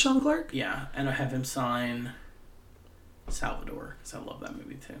Grounds, Sean Clark? Yeah, and I have him sign Salvador, because I love that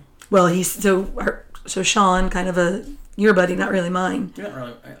movie too. Well, he's... So Sean, kind of your buddy, not really mine. Not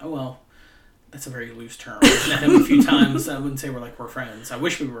really. Well... That's a very loose term. I've met him a few times. I wouldn't say we're friends. I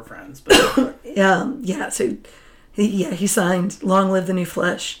wish we were friends, but yeah. So he signed "Long Live the New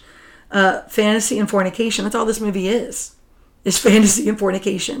Flesh," fantasy and fornication. That's all this movie is fantasy and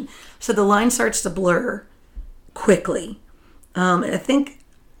fornication. So the line starts to blur quickly. I think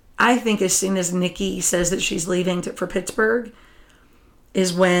as soon as Nikki says that she's leaving for Pittsburgh,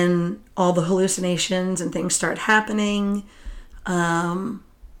 is when all the hallucinations and things start happening.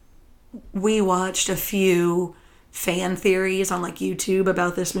 We watched a few fan theories on like YouTube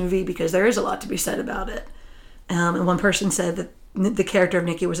about this movie because there is a lot to be said about it. And one person said that the character of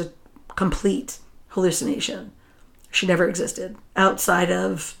Nikki was a complete hallucination. She never existed outside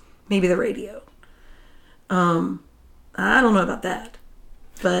of maybe the radio. I don't know about that,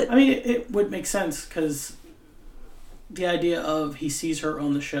 but I mean, it would make sense because the idea of he sees her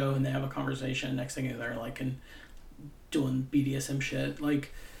on the show and they have a conversation. Next thing they're like and doing BDSM shit,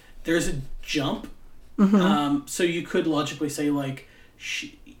 like. There's a jump, so you could logically say, like,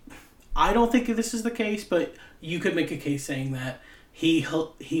 I don't think this is the case, but you could make a case saying that he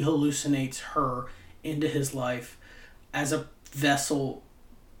hallucinates her into his life as a vessel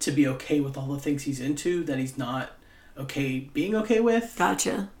to be okay with all the things he's into that he's not okay being okay with.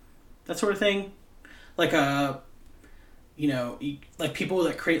 Gotcha. That sort of thing. Like like people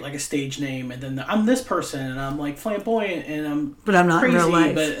that create like a stage name and then I'm this person and I'm like flamboyant and but I'm not crazy, in real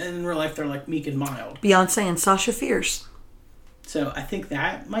life. But in real life they're like meek and mild. Beyonce and Sasha Fierce. So I think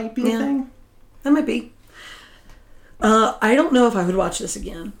that might be a thing. That might be. I don't know if I would watch this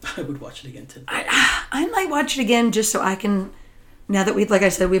again. I would watch it again today. I might watch it again just so I can, now that like I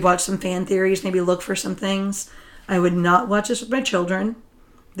said, we've watched some fan theories, maybe look for some things. I would not watch this with my children.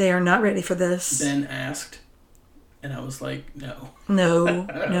 They are not ready for this. Ben asked. And I was like, no. No.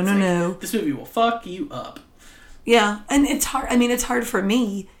 No. This movie will fuck you up. Yeah. And it's hard. I mean, it's hard for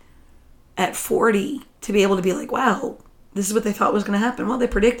me at 40 to be able to be like, wow, this is what they thought was going to happen. Well, they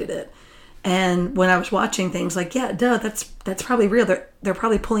predicted it. And when I was watching things like, yeah, duh, that's probably real. They're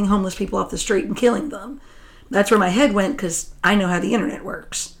probably pulling homeless people off the street and killing them. That's where my head went because I know how the internet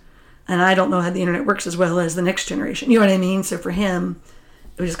works. And I don't know how the internet works as well as the next generation. You know what I mean? So for him,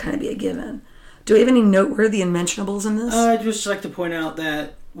 it would just kind of be a given. Do we have any noteworthy unmentionables in this? I'd just like to point out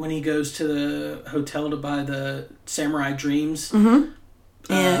that when he goes to the hotel to buy the Samurai Dreams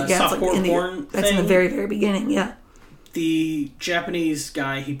softcore porn that's in the very, very beginning, yeah. The Japanese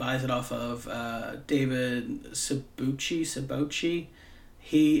guy he buys it off of, David Sabuchi,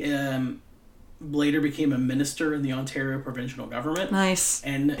 he later became a minister in the Ontario provincial government. Nice.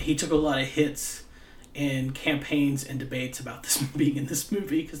 And he took a lot of hits in campaigns and debates about this being in this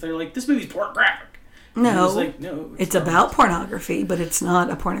movie because they're like, this movie's pornographic. No, like, no, it's about pornography, but it's not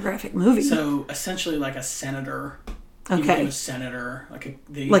a pornographic movie. So essentially, like a senator. Okay. He became a senator,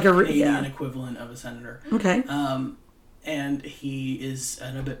 the Canadian equivalent of a senator. Okay. And he is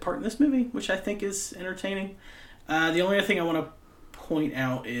a bit part in this movie, which I think is entertaining. The only other thing I want to point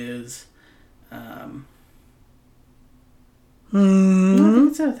out is.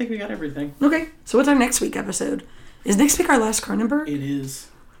 I think we got everything. Okay, so what's our next week episode? Is next week our last Cronenberg? It is.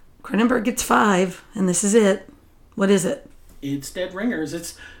 Cronenberg gets 5, and this is it. What is it? It's Dead Ringers.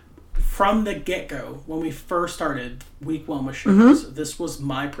 It's from the get-go, when we first started week 1 with Shivers, this was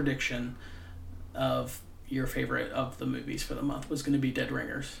my prediction of your favorite of the movies for the month was going to be Dead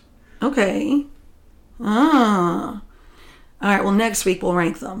Ringers. Okay. All right, well, next week we'll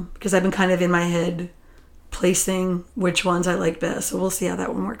rank them, because I've been kind of in my head placing which ones I like best, so we'll see how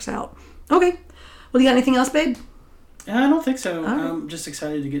that one works out. Okay. Well, you got anything else, babe? I don't think so. All right. I'm just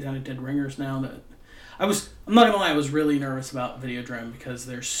excited to get down to Dead Ringers now. That I'm not gonna lie, I was really nervous about Videodrome because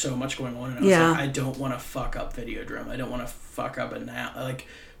there's so much going on, and I was like, I don't want to fuck up Videodrome. I don't want to fuck up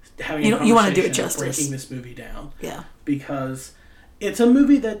having You a want to do it conversation justice. breaking this movie down. Yeah. Because it's a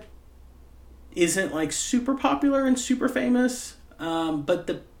movie that isn't like super popular and super famous, but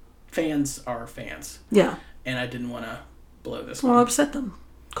the fans are fans. Yeah. And I didn't want to blow this Well, one. upset them.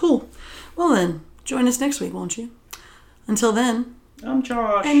 Cool. Well then, join us next week, won't you? Until then, I'm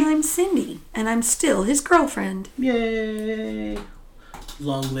Josh. and I'm Cindy, and I'm still his girlfriend. Yay!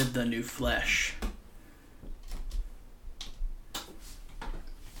 Long live the new flesh.